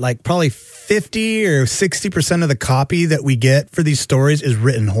 what is it, like probably 50 or 60% of the copy that we get for these stories is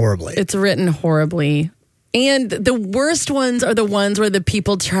written horribly. It's written horribly. And the worst ones are the ones where the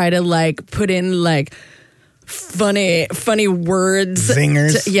people try to like put in like funny words.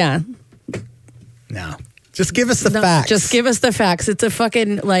 Zingers. Yeah. No. Just give us the facts. Just give us the facts. It's a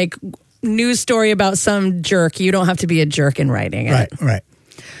fucking like news story about some jerk. You don't have to be a jerk in writing it. Right.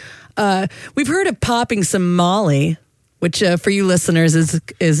 We've heard of popping some Molly, which for you listeners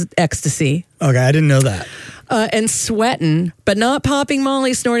is ecstasy. Okay, I didn't know that. And sweating, but not popping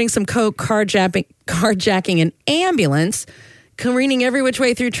Molly, snorting some coke, carjacking an ambulance, careening every which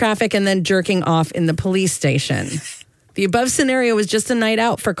way through traffic, and then jerking off in the police station. The above scenario was just a night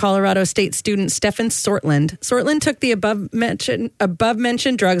out for Colorado State student Stefan Sortland. Sortland took the above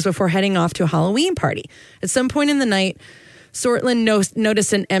mentioned drugs before heading off to a Halloween party. At some point in the night, Sortland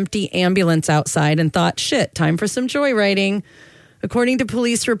noticed an empty ambulance outside and thought, shit, time for some joyriding. According to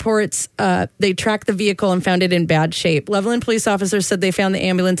police reports, they tracked the vehicle and found it in bad shape. Loveland police officers said they found the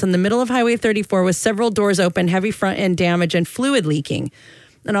ambulance in the middle of Highway 34 with several doors open, heavy front end damage, and fluid leaking.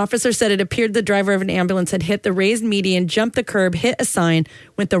 An officer said it appeared the driver of an ambulance had hit the raised median, jumped the curb, hit a sign,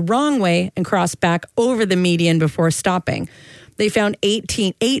 went the wrong way, and crossed back over the median before stopping. They found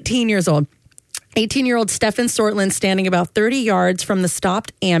 18 years old. 18-year-old Stephen Sortland standing about 30 yards from the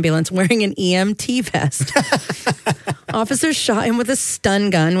stopped ambulance wearing an EMT vest. Officers shot him with a stun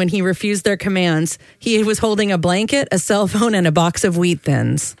gun when he refused their commands. He was holding a blanket, a cell phone, and a box of Wheat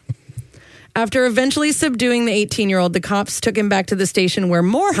Thins. After eventually subduing the 18-year-old, the cops took him back to the station where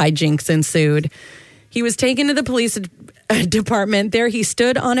more hijinks ensued. He was taken to the police department. There he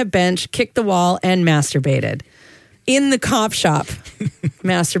stood on a bench, kicked the wall, and masturbated. In the cop shop,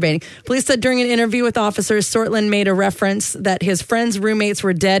 masturbating. Police said during an interview with officers, Sortland made a reference that his friends' roommates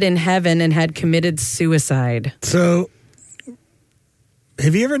were dead in heaven and had committed suicide. So,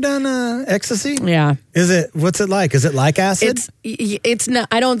 have you ever done ecstasy? Yeah. What's it like? Is it like acid? It's not,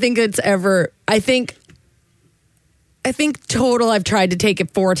 I don't think it's ever, I think total I've tried to take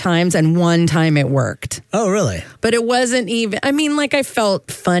it 4 times and 1 time it worked. Oh, really? But it wasn't even, I mean, like I felt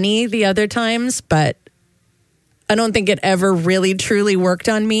funny the other times, but I don't think it ever really truly worked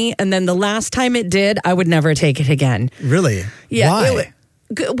on me. And then the last time it did, I would never take it again. Really? Yeah. Why?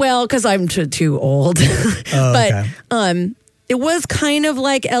 Well, because I'm too old. But okay. It was kind of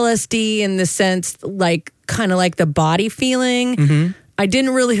like LSD in the sense, like kind of like the body feeling. Mm-hmm. I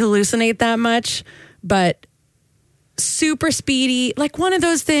didn't really hallucinate that much, but super speedy. Like one of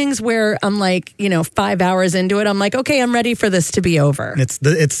those things where I'm like, 5 hours into it, I'm like, okay, I'm ready for this to be over.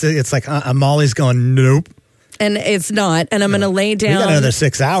 It's like Molly's going, nope. And it's not. And I'm going to lay down. We got another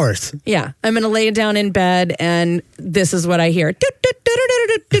 6 hours. Yeah. I'm going to lay down in bed and this is what I hear.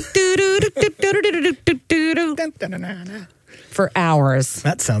 For hours.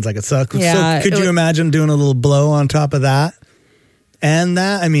 That sounds like it sucks. Yeah, so could you imagine doing a little blow on top of that? And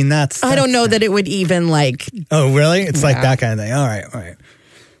that? I mean, that's I don't know that it would even like. Oh, really? It's like that kind of thing. All right.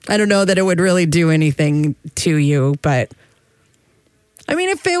 I don't know that it would really do anything to you, but I mean,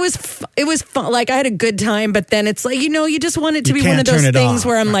 if it was fun, like I had a good time, but then it's like, you just want it to be one of those things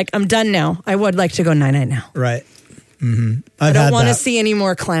where I'm like, I'm done now. I would like to go night-night now. Right. Mm-hmm. I don't want to see any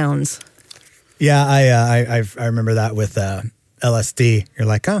more clowns. Yeah, I remember that with LSD. You're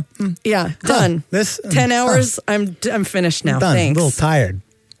like, yeah, done. This 10 hours. I'm finished now. Done. Thanks. A little tired.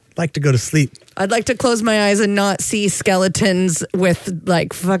 Like to go to sleep. I'd like to close my eyes and not see skeletons with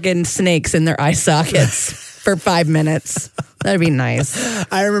like fucking snakes in their eye sockets for 5 minutes. That'd be nice.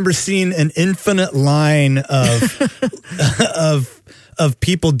 I remember seeing an infinite line of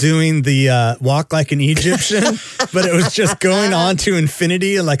people doing the walk like an Egyptian, but it was just going on to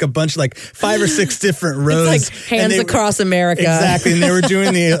infinity and like a bunch, like 5 or 6 different rows. It's like hands across America. Exactly. And they were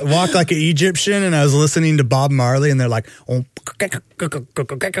doing the walk like an Egyptian, and I was listening to Bob Marley, and they're like, and I'm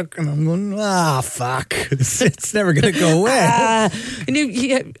going, fuck. It's never going to go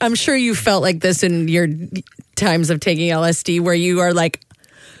away. I'm sure you felt like this in your times of taking LSD where you are like,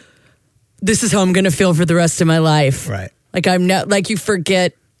 this is how I'm going to feel for the rest of my life. Right. Like I'm not, like you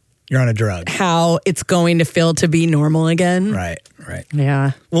forget you're on a drug. How it's going to feel to be normal again. Right.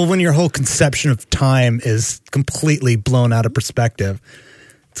 Yeah. Well, when your whole conception of time is completely blown out of perspective,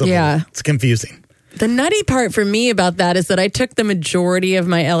 it's confusing. The nutty part for me about that is that I took the majority of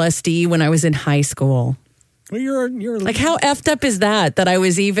my LSD when I was in high school. Well, you're like, how effed up is that I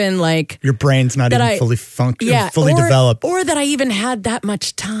was even like your brain's not even fully fully developed, or that I even had that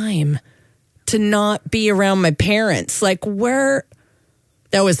much time to not be around my parents. Like that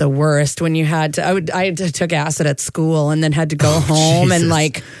was the worst when you had to. I took acid at school and then had to go home Jesus. And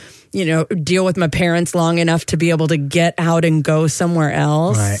like, deal with my parents long enough to be able to get out and go somewhere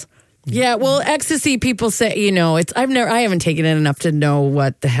else. Right. Yeah, well, ecstasy, people say, I haven't taken it enough to know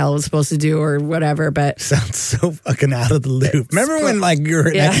what the hell it's supposed to do or whatever, but. Sounds so fucking out of the loop. Remember when like you were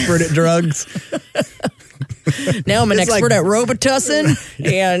an expert at drugs? Now I'm an expert at Robitussin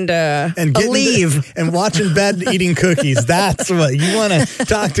and Aleve. And watching bed eating cookies. That's what you want to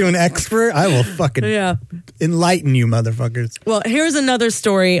talk to an expert. I will fucking enlighten you, motherfuckers. Well, here's another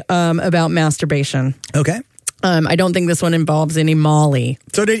story about masturbation. Okay. I don't think this one involves any Molly.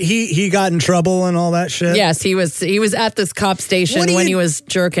 So did he got in trouble and all that shit? Yes, he was at this cop station when he was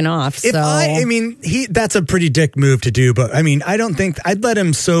jerking off. That's a pretty dick move to do, but I mean, I don't think I'd let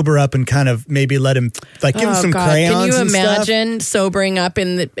him sober up and kind of maybe let him like give him some crayons. Can you and imagine sobering up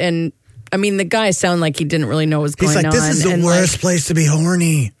and I mean, the guy sounded like he didn't really know what was going on. He's like, this is the worst place to be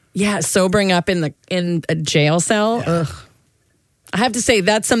horny. Yeah, sobering up in a jail cell. Ugh. I have to say,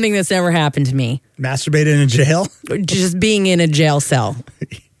 that's something that's never happened to me. Masturbated in a jail? Just being in a jail cell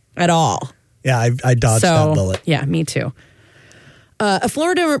at all. Yeah, I dodged that bullet. Yeah, me too. A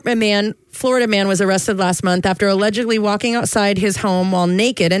Florida man was arrested last month after allegedly walking outside his home while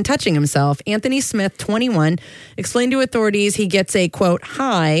naked and touching himself. Anthony Smith, 21, explained to authorities he gets a, quote,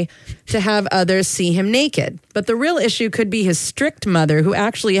 high to have others see him naked. But the real issue could be his strict mother, who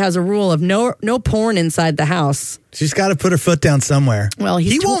actually has a rule of no porn inside the house. She's got to put her foot down somewhere. Well,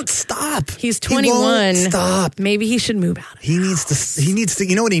 he won't stop. He's 21. He won't stop. Maybe he should move out of He needs to,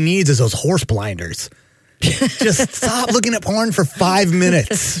 you know what he needs is those horse blinders. Just stop looking at porn for 5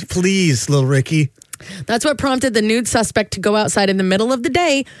 minutes, please, little Ricky. That's what prompted the nude suspect to go outside in the middle of the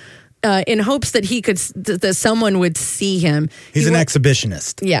day in hopes that that someone would see him. He's an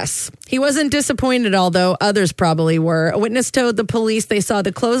exhibitionist. Yes. He wasn't disappointed, although others probably were. A witness told the police they saw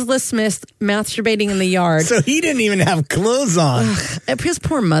the clothesless Smith masturbating in the yard. So he didn't even have clothes on. His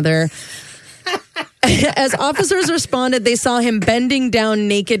poor mother. As officers responded, they saw him bending down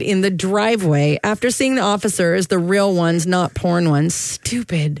naked in the driveway. After seeing the officers, the real ones, not porn ones.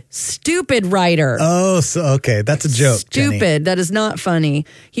 Stupid writer. Oh, so okay. That's a joke, Stupid. Jenny. That is not funny.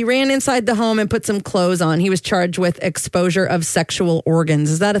 He ran inside the home and put some clothes on. He was charged with exposure of sexual organs.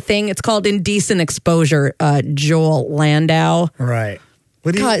 Is that a thing? It's called indecent exposure, Joel Landau. Right.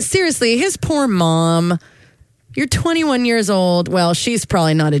 God, seriously, his poor mom. You're 21 years old. Well, she's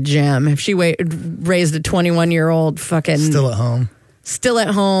probably not a gem. If she raised a 21-year-old fucking... Still at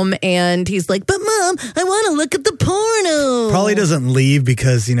home, and he's like, but Mom, I want to look at the porno. Probably doesn't leave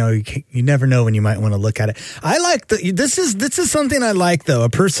because, you never know when you might want to look at it. I like this is something I like, though. A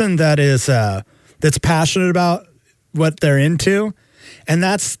person that is that's passionate about what they're into, and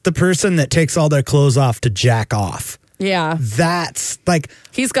that's the person that takes all their clothes off to jack off. Yeah. That's like...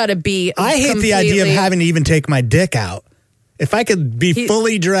 He's got to be... I hate the idea of having to even take my dick out. If I could be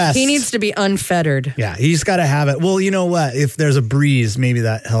fully dressed... He needs to be unfettered. Yeah, he's got to have it. Well, you know what? If there's a breeze, maybe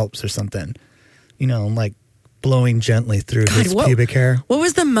that helps or something. Like blowing gently through his pubic hair. What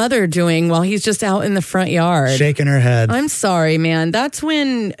was the mother doing while he's just out in the front yard? Shaking her head. I'm sorry, man. That's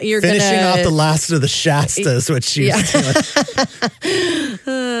when you're going to... Finishing off the last of the Shasta is what she was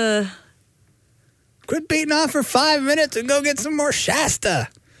doing. Quit beating off for 5 minutes and go get some more Shasta.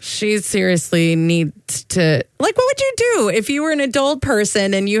 She seriously needs to... Like, what would you do if you were an adult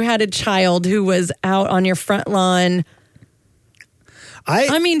person and you had a child who was out on your front lawn?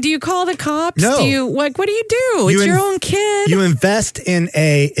 I mean, do you call the cops? No. What do you do? It's your own kid. You invest in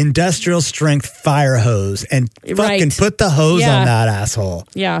a industrial strength fire hose and fucking put the hose on that asshole.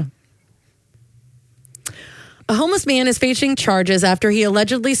 Yeah. A homeless man is facing charges after he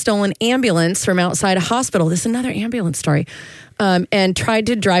allegedly stole an ambulance from outside a hospital. This is another ambulance story. And tried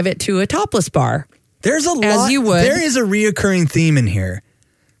to drive it to a topless bar. There's a lot. As you would. There is a reoccurring theme in here.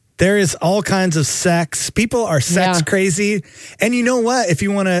 There is all kinds of sex. People are sex crazy. And you know what? If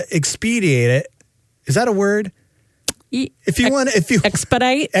you want to expedite it, is that a word? If you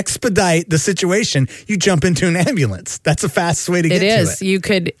expedite the situation, you jump into an ambulance. That's the fastest way to get to it. It is. You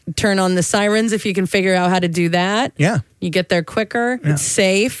could turn on the sirens if you can figure out how to do that. Yeah. You get there quicker. Yeah. It's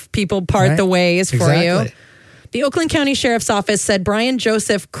safe. People part the ways for you. The Oakland County Sheriff's Office said Brian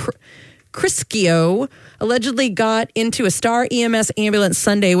Joseph Crischio allegedly got into a Star EMS ambulance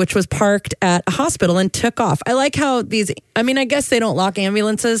Sunday, which was parked at a hospital, and took off. I like how I guess they don't lock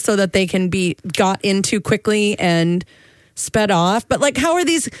ambulances so that they can be got into quickly and sped off. But how are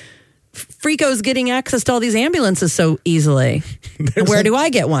these freakos getting access to all these ambulances so easily? Where do I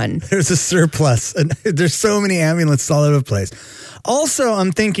get one? There's a surplus. And there's so many ambulances all over the place. Also,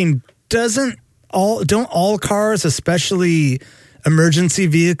 I'm thinking, don't all cars, especially emergency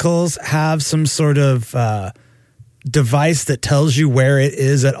vehicles, have some sort of device that tells you where it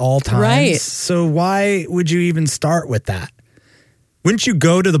is at all times? Right. So why would you even start with that? Wouldn't you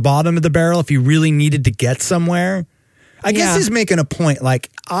go to the bottom of the barrel if you really needed to get somewhere? I guess he's making a point.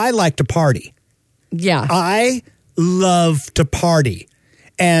 I like to party. Yeah. I love to party.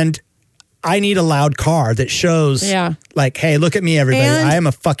 And I need a loud car that shows, hey, look at me, everybody. I am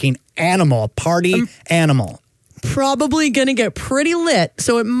a fucking animal, a party animal. Probably going to get pretty lit,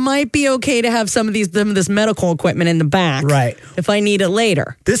 so it might be okay to have some of this medical equipment in the back. Right. If I need it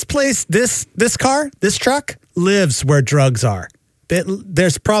later. This place, this truck lives where drugs are.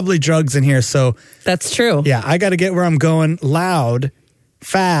 There's probably drugs in here, so... That's true. Yeah, I got to get where I'm going loud,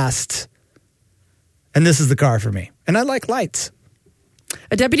 fast, and this is the car for me. And I like lights.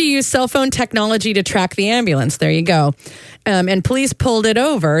 A deputy used cell phone technology to track the ambulance. There you go. And police pulled it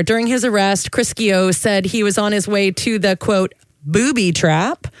over. During his arrest, Crischio said he was on his way to the, quote, booby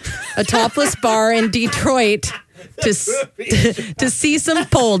trap, a topless bar in Detroit to see some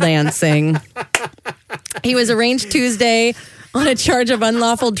pole dancing. He was arraigned Tuesday on a charge of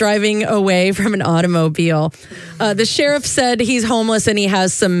unlawful driving away from an automobile. The sheriff said he's homeless and he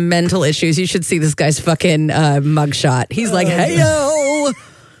has some mental issues. You should see this guy's fucking mugshot. He's like, hey, yo.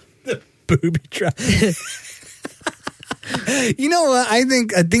 The booby trap. You know what? I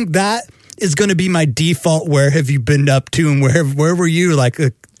think that is going to be my default. Where have you been up to, and where were you like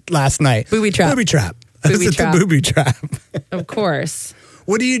last night? Booby trap. Booby trap. Booby It's trap. the booby trap. Of course.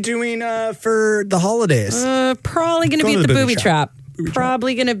 What are you doing for the holidays? Probably going to be at the booby trap.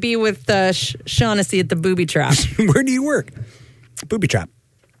 Probably going to be with Shaughnessy at the booby trap. Where do you work? Booby trap.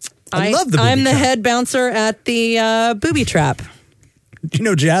 I love the booby trap. I'm the head bouncer at the booby trap. Do you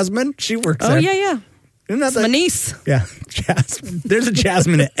know Jasmine? She works there. Oh, yeah. Isn't that my niece. Yeah, Jasmine. There's a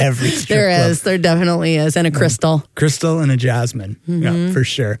Jasmine at every strip There club. is. There definitely is. And a Crystal. Crystal and a Jasmine. Yeah, for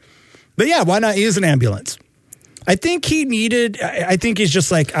sure. But yeah, why not use an ambulance? I think I think he's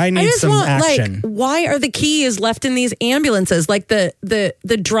just like, I need some action. Like, why are the keys left in these ambulances? Like the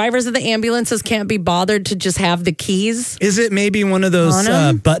drivers of the ambulances can't be bothered to just have the keys? Is it maybe one of those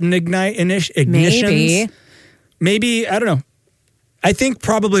button ignitions? Maybe, I don't know. I think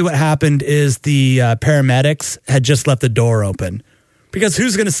probably what happened is the paramedics had just left the door open. Because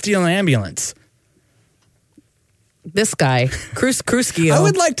who's going to steal an ambulance? This guy, Kruskio. I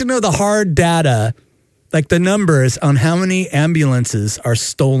would like to know the hard data, like the numbers on how many ambulances are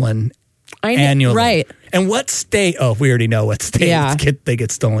stolen annually. Right. And what state? Oh, we already know what state they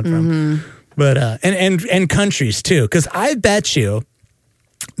get stolen from. But and countries too, because I bet you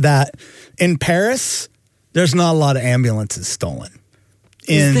that in Paris there's not a lot of ambulances stolen.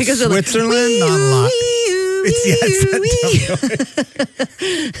 In Switzerland, not a lot.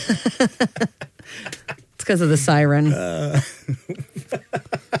 It's because of the siren.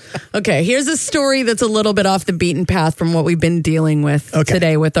 Okay, here's a story that's a little bit off the beaten path from what we've been dealing with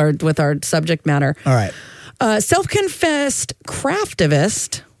today with our subject matter. All right. Self-confessed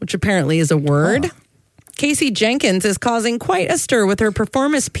craftivist, which apparently is a word, Casey Jenkins is causing quite a stir with her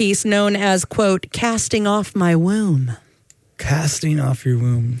performance piece known as, quote, casting off my womb. Casting off your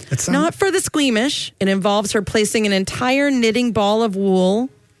womb. Not for the squeamish. It involves her placing an entire knitting ball of wool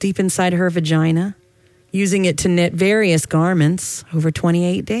deep inside her vagina, using it to knit various garments over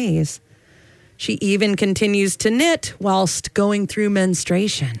 28 days. She even continues to knit whilst going through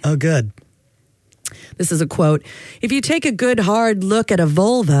menstruation. Oh, good. This is a quote. If you take a good hard look at a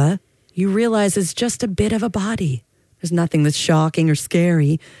vulva, you realize it's just a bit of a body. There's nothing that's shocking or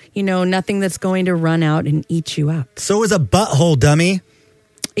scary. You know, nothing that's going to run out and eat you up. So is a butthole, dummy.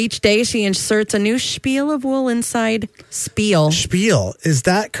 Each day she inserts a new spiel of wool inside. Spiel. Spiel. Is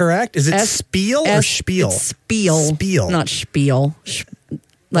that correct? Is it spiel or spiel? It's spiel. Spiel. Not spiel.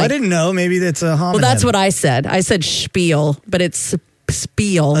 I didn't know. Maybe that's a homonym. Well, that's what I said. I said spiel, but it's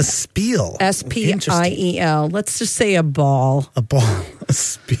spiel. A spiel. S-P-I-E-L. Let's just say a ball. A ball. A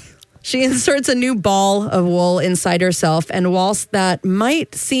spiel. She inserts a new ball of wool inside herself, and whilst that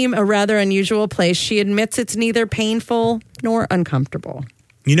might seem a rather unusual place, she admits it's neither painful nor uncomfortable.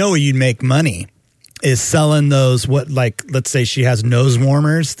 You know where you'd make money is selling those, let's say she has nose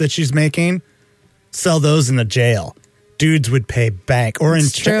warmers that she's making. Sell those in the jail. Dudes would pay bank. Or in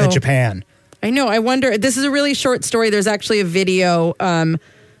Japan. I know. I wonder, this is a really short story. There's actually a video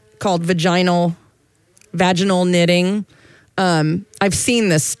called Vaginal Knitting. I've seen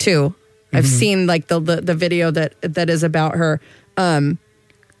this too. I've seen like the video that is about her.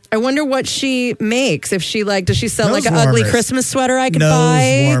 I wonder what she makes. If she does she sell Nose like an warmers. ugly Christmas sweater I could Nose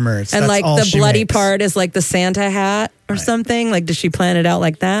buy? warmers. And That's like all the she bloody makes. part is like the Santa hat or something. Like, does she plan it out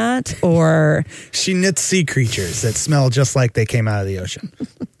like that? Or she knits sea creatures that smell just like they came out of the ocean.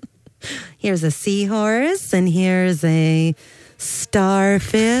 Here's a seahorse and here's a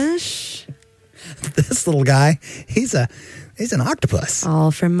starfish. This little guy, he's an octopus.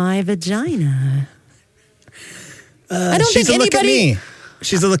 All from my vagina. I don't she's think a look at anybody. me.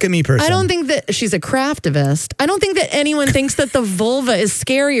 She's a look at me person. I don't think that she's a craftivist. I don't think that anyone thinks that the vulva is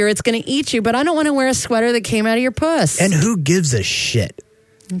scary or it's going to eat you, but I don't want to wear a sweater that came out of your puss. And who gives a shit?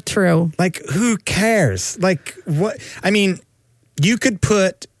 True. Like, who cares? Like, what? I mean, you could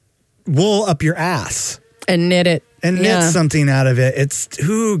put wool up your ass and knit it. And knit something out of it. It's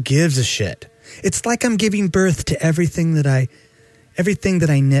who gives a shit? It's like I'm giving birth to everything that I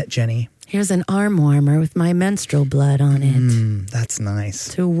knit, Jenny. Here's an arm warmer with my menstrual blood on it. That's nice.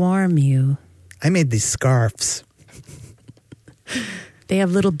 To warm you. I made these scarves. They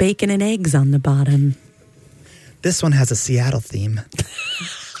have little bacon and eggs on the bottom. This one has a Seattle theme.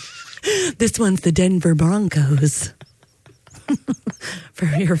 This one's the Denver Broncos. For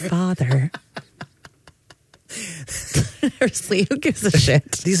your father. Seriously, who gives a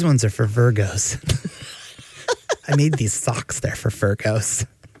shit? These ones are for Virgos. I made these socks. They're for Virgos.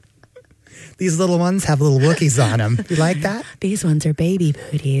 These little ones have little Wookiees on them. You like that? These ones are baby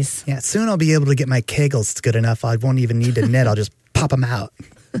booties. Yeah, soon I'll be able to get my Kegels good enough. I won't even need to knit. I'll just pop them out.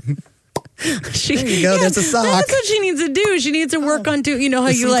 There you go. There's a sock. That's what she needs to do. She needs to work on you know how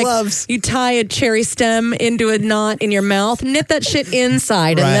There's you some like gloves. you tie a cherry stem into a knot in your mouth, knit that shit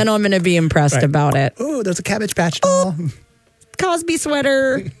inside, Right. and then I'm going to be impressed Right. about it. Oh, there's a Cabbage Patch doll. Cosby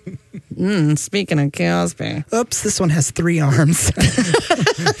sweater. Speaking of Cosby. Oops, this one has 3 arms.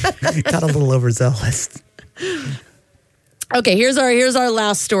 Got a little overzealous. Okay, here's our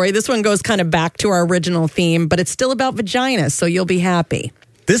last story. This one goes kind of back to our original theme, but it's still about vaginas, so you'll be happy.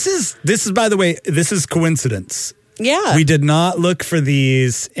 This is by the way, this is coincidence. Yeah. We did not look for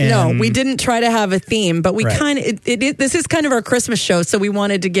these. No, we didn't try to have a theme, but we Right. kind of, this is kind of our Christmas show, so we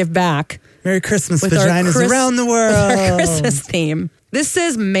wanted to give back. Merry Christmas, With our vaginas around the world. With our Christmas theme. This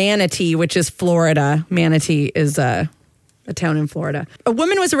says Manatee, which is Florida. Manatee is a town in Florida. A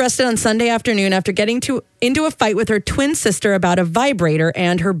woman was arrested on Sunday afternoon after getting into a fight with her twin sister about a vibrator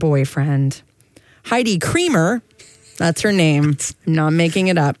and her boyfriend. Heidi Creamer, that's her name. I'm not making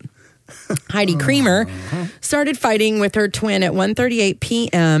it up. Heidi Creamer started fighting with her twin at 1:38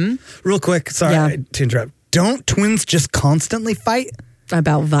 p.m. Real quick, sorry to interrupt. Don't twins just constantly fight?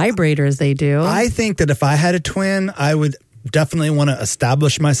 About vibrators, they do. I think that if I had a twin, I would definitely want to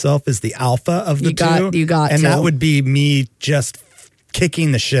establish myself as the alpha of the two. You got and to. that would be me just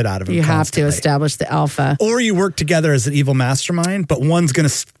kicking the shit out of him. You have to constantly. establish the alpha. Or you work together as an evil mastermind, but one's going to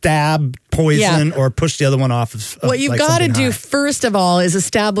stab, poison, or push the other one off. Of What you've like got to something do high. first of all is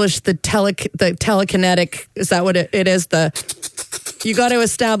establish the telekinetic. Is that what it is? You got to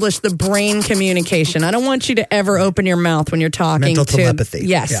establish the brain communication. I don't want you to ever open your mouth when you're talking. Mental telepathy.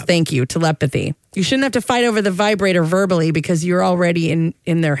 Yes, Yeah. thank you. Telepathy. You shouldn't have to fight over the vibrator verbally because you're already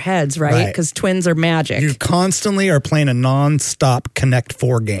in their heads, right? Right. Because twins are magic. You constantly are playing a non-stop Connect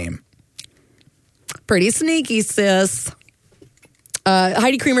 4 game. Pretty sneaky, sis.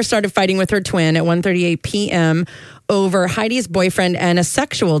 Heidi Creamer started fighting with her twin at 1:38 p.m. over Heidi's boyfriend and a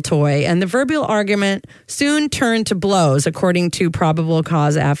sexual toy, and the verbal argument soon turned to blows, according to probable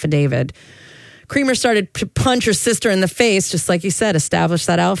cause affidavit. Creamer started to punch her sister in the face, just like you said, establish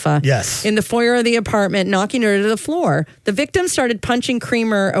that alpha. Yes. In the foyer of the apartment, knocking her to the floor. The victim started kicking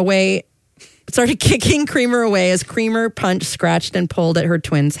Creamer away as Creamer punched, scratched, and pulled at her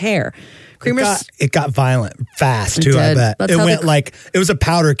twin's hair. It got violent fast, It too, I did. bet. That's It how went it was a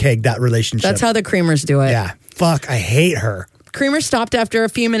powder keg, that relationship. That's how the Creamers do it. Yeah. Fuck, I hate her. Creamer stopped after a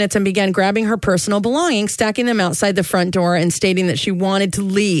few minutes and began grabbing her personal belongings, stacking them outside the front door and stating that she wanted to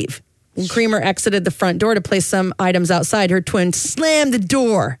leave. When Creamer exited the front door to place some items outside, her twin slammed the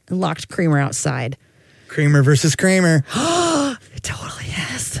door and locked Creamer outside. Creamer versus Kramer. It totally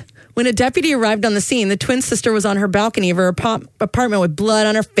is. When a deputy arrived on the scene, the twin sister was on her balcony of her apartment with blood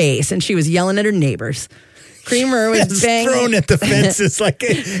on her face, and she was yelling at her neighbors. Creamer was banging. Thrown at the fences like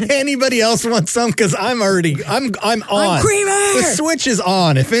anybody else wants some because I'm on. I'm Creamer! The switch is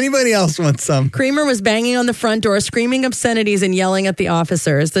on. If anybody else wants some. Creamer was banging on the front door, screaming obscenities and yelling at the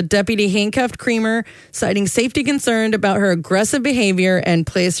officers. The deputy handcuffed Creamer, citing safety concern about her aggressive behavior, and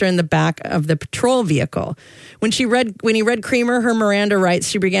placed her in the back of the patrol vehicle. When he read Creamer her Miranda rights,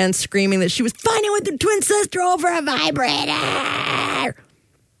 she began screaming that she was fighting with her twin sister over a vibrator.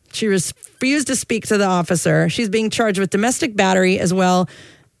 She refused to speak to the officer. She's being charged with domestic battery as well,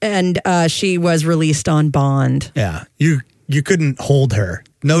 and she was released on bond. Yeah, you couldn't hold her.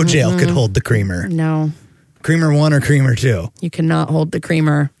 No jail could hold the Creamer. No. Creamer 1 or Creamer 2. You cannot hold the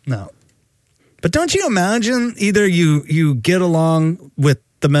Creamer. No. But don't you imagine either you get along with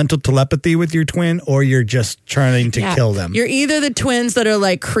the mental telepathy with your twin or you're just trying to kill them? You're either the twins that are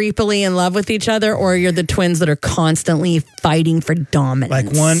like creepily in love with each other or you're the twins that are constantly fighting for dominance.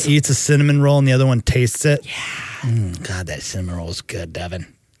 Like one eats a cinnamon roll and the other one tastes it. Yeah. God, that cinnamon roll is good,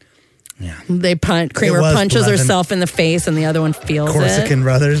 Devin. Yeah. Creamer punches herself in the face and the other one feels Corsican it.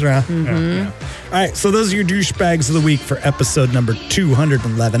 brothers, right? Yeah. All right, so those are your douchebags of the week for episode number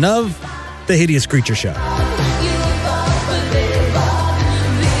 211 of The Hideous Creature Show.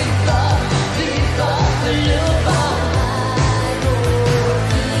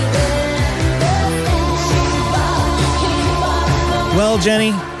 Well,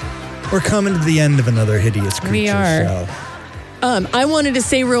 Jenny, we're coming to the end of another Hideous Creature Show. I wanted to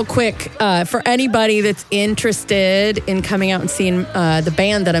say real quick, for anybody that's interested in coming out and seeing the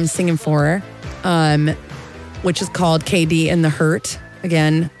band that I'm singing for, which is called KD and the Hurt.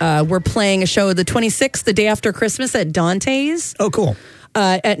 Again, we're playing a show the 26th, the day after Christmas at Dante's. Oh, cool.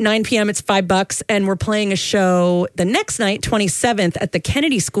 At 9 p.m., it's $5, and we're playing a show the next night, 27th, at the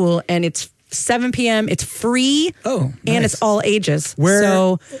Kennedy School, and it's 7 p.m. It's free. Oh, and nice. it's all ages.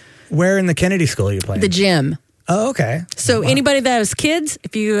 Where in the Kennedy School are you playing? The gym. Oh, okay. So anybody that has kids,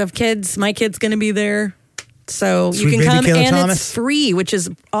 if you have kids, my kid's going to be there. So Sweet you can baby come, Kayla and Thomas. it's free, which is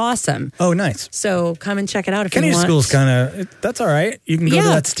awesome. Oh, nice. So come and check it out if Kennedy you want. School's kind of, that's all right. You can go to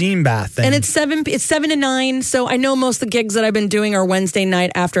that steam bath thing. And it's 7 to 9. So I know most of the gigs that I've been doing are Wednesday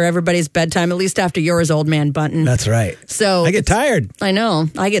night after everybody's bedtime, at least after yours, old man Bunton. That's right. So I get tired. I know.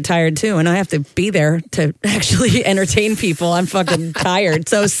 I get tired too. And I have to be there to actually entertain people. I'm fucking tired.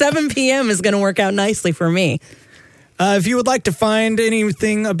 So 7 p.m. is going to work out nicely for me. If you would like to find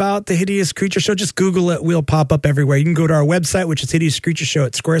anything about the Hideous Creature Show, just Google it. We'll pop up everywhere. You can go to our website, which is Hideous Creature Show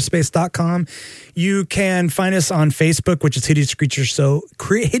at squarespace.com. You can find us on Facebook, which is Hideous Creature Show,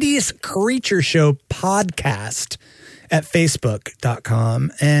 Hideous Creature Show Podcast at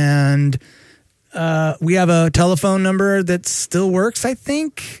facebook.com. And we have a telephone number that still works, I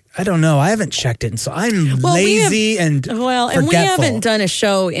think. I don't know. I haven't checked it. And so I'm lazy and forgetful. And we haven't done a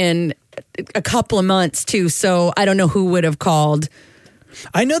show in a couple of months too, so I don't know who would have called.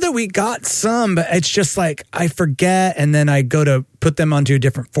 I know that we got some, but it's just like I forget, and then I go to put them onto a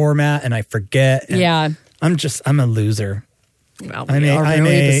different format, and I forget. And yeah, I'm a loser. Well, we've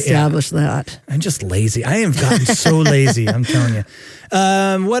established that. I'm just lazy. I have gotten so lazy. I'm telling you.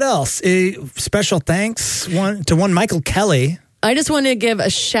 What else? Special thanks to one Michael Kelly. I just wanted to give a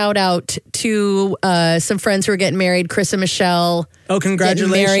shout out to some friends who are getting married, Chris and Michelle. Oh,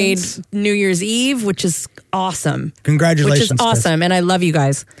 congratulations. Getting married New Year's Eve, which is awesome. Congratulations. Which is awesome, Chris. And I love you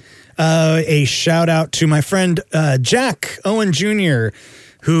guys. A shout out to my friend Jack Owen Jr.,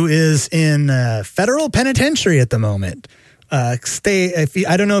 who is in federal penitentiary at the moment. I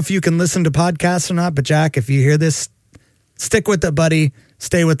don't know if you can listen to podcasts or not, but Jack, if you hear this, stick with it, buddy.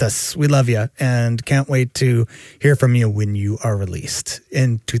 Stay with us. We love you and can't wait to hear from you when you are released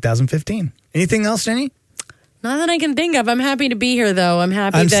in 2015. Anything else, Jenny? Not that I can think of. I'm happy to be here, though. I'm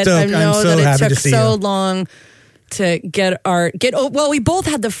happy that it took so long to get we both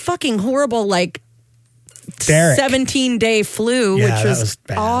had the fucking horrible, like, Derek. 17-day flu, which was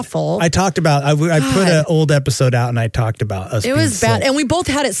awful. I talked about, I put an old episode out and I talked about us. It was bad. Sick. And we both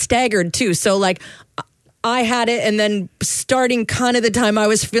had it staggered too. So like I had it and then starting kind of the time I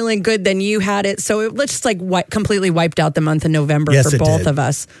was feeling good, then you had it. So it just like completely wiped out the month of November for both of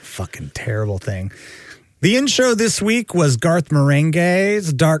us. Fucking terrible thing. The intro this week was Garth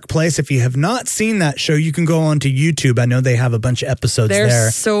Marenghi's Dark Place. If you have not seen that show, you can go onto YouTube. I know they have a bunch of episodes there. They're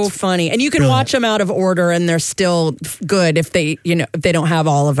so funny. And you can watch them out of order and they're still good if they don't have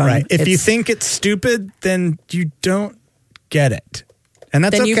all of them. Right. If you think it's stupid, then you don't get it. And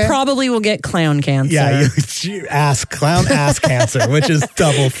that's then okay. You probably will get clown cancer. Yeah, you clown ass cancer, which is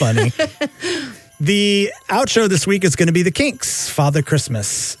double funny. The outro this week is going to be The Kinks, Father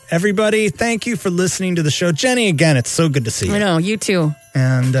Christmas. Everybody, thank you for listening to the show. Jenny, again, it's so good to see you. I know, you too.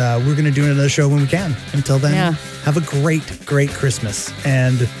 And we're going to do another show when we can. Until then, have a great, great Christmas.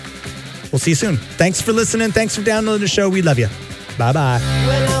 And we'll see you soon. Thanks for listening. Thanks for downloading the show. We love you. Bye-bye.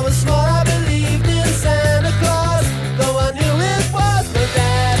 When I was small, I believed in Santa Claus, though I knew it was my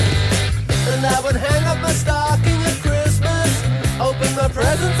dad. And I would hang up my stocking at Christmas, open my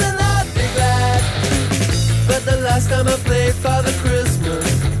presents and I'd be glad. But the last time I played Father Christmas,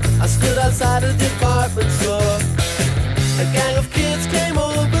 I stood outside a department store. A gang of kids came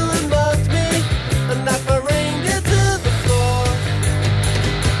over and mugged me and knocked my reindeer to the floor.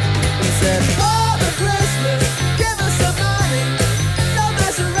 They said, Father Christmas, give us some money. Don't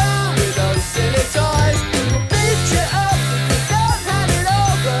mess around with those silly toys. We'll beat you up if you don't hand it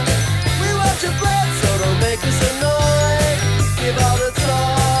over. We want your blood, so don't make us annoyed. Give all the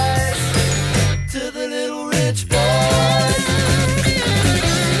toys to the little rich boys.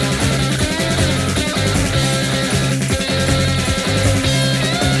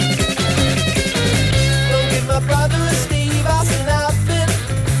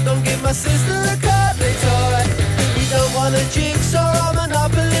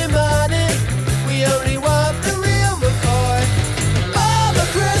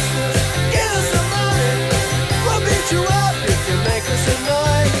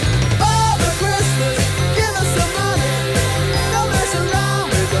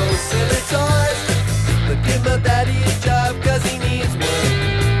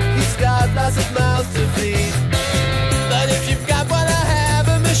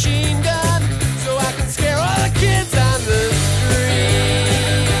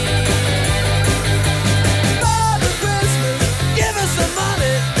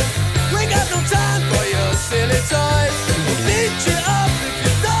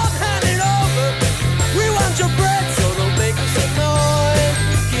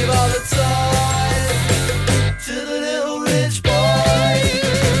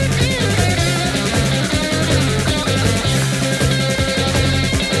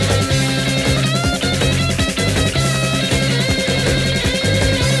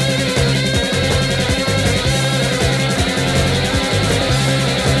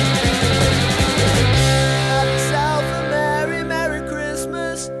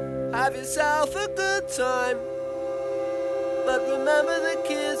 Have yourself a good time. But remember the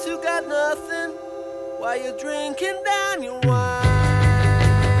kids who got nothing while you're drinking down your wine.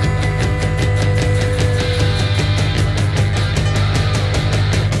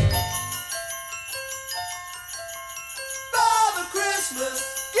 Father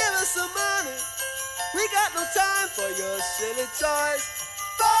Christmas, give us some money. We got no time for your silly toys.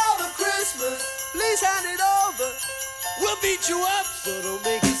 Father Christmas, please hand it over. We'll beat you up, so don't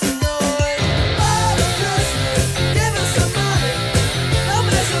make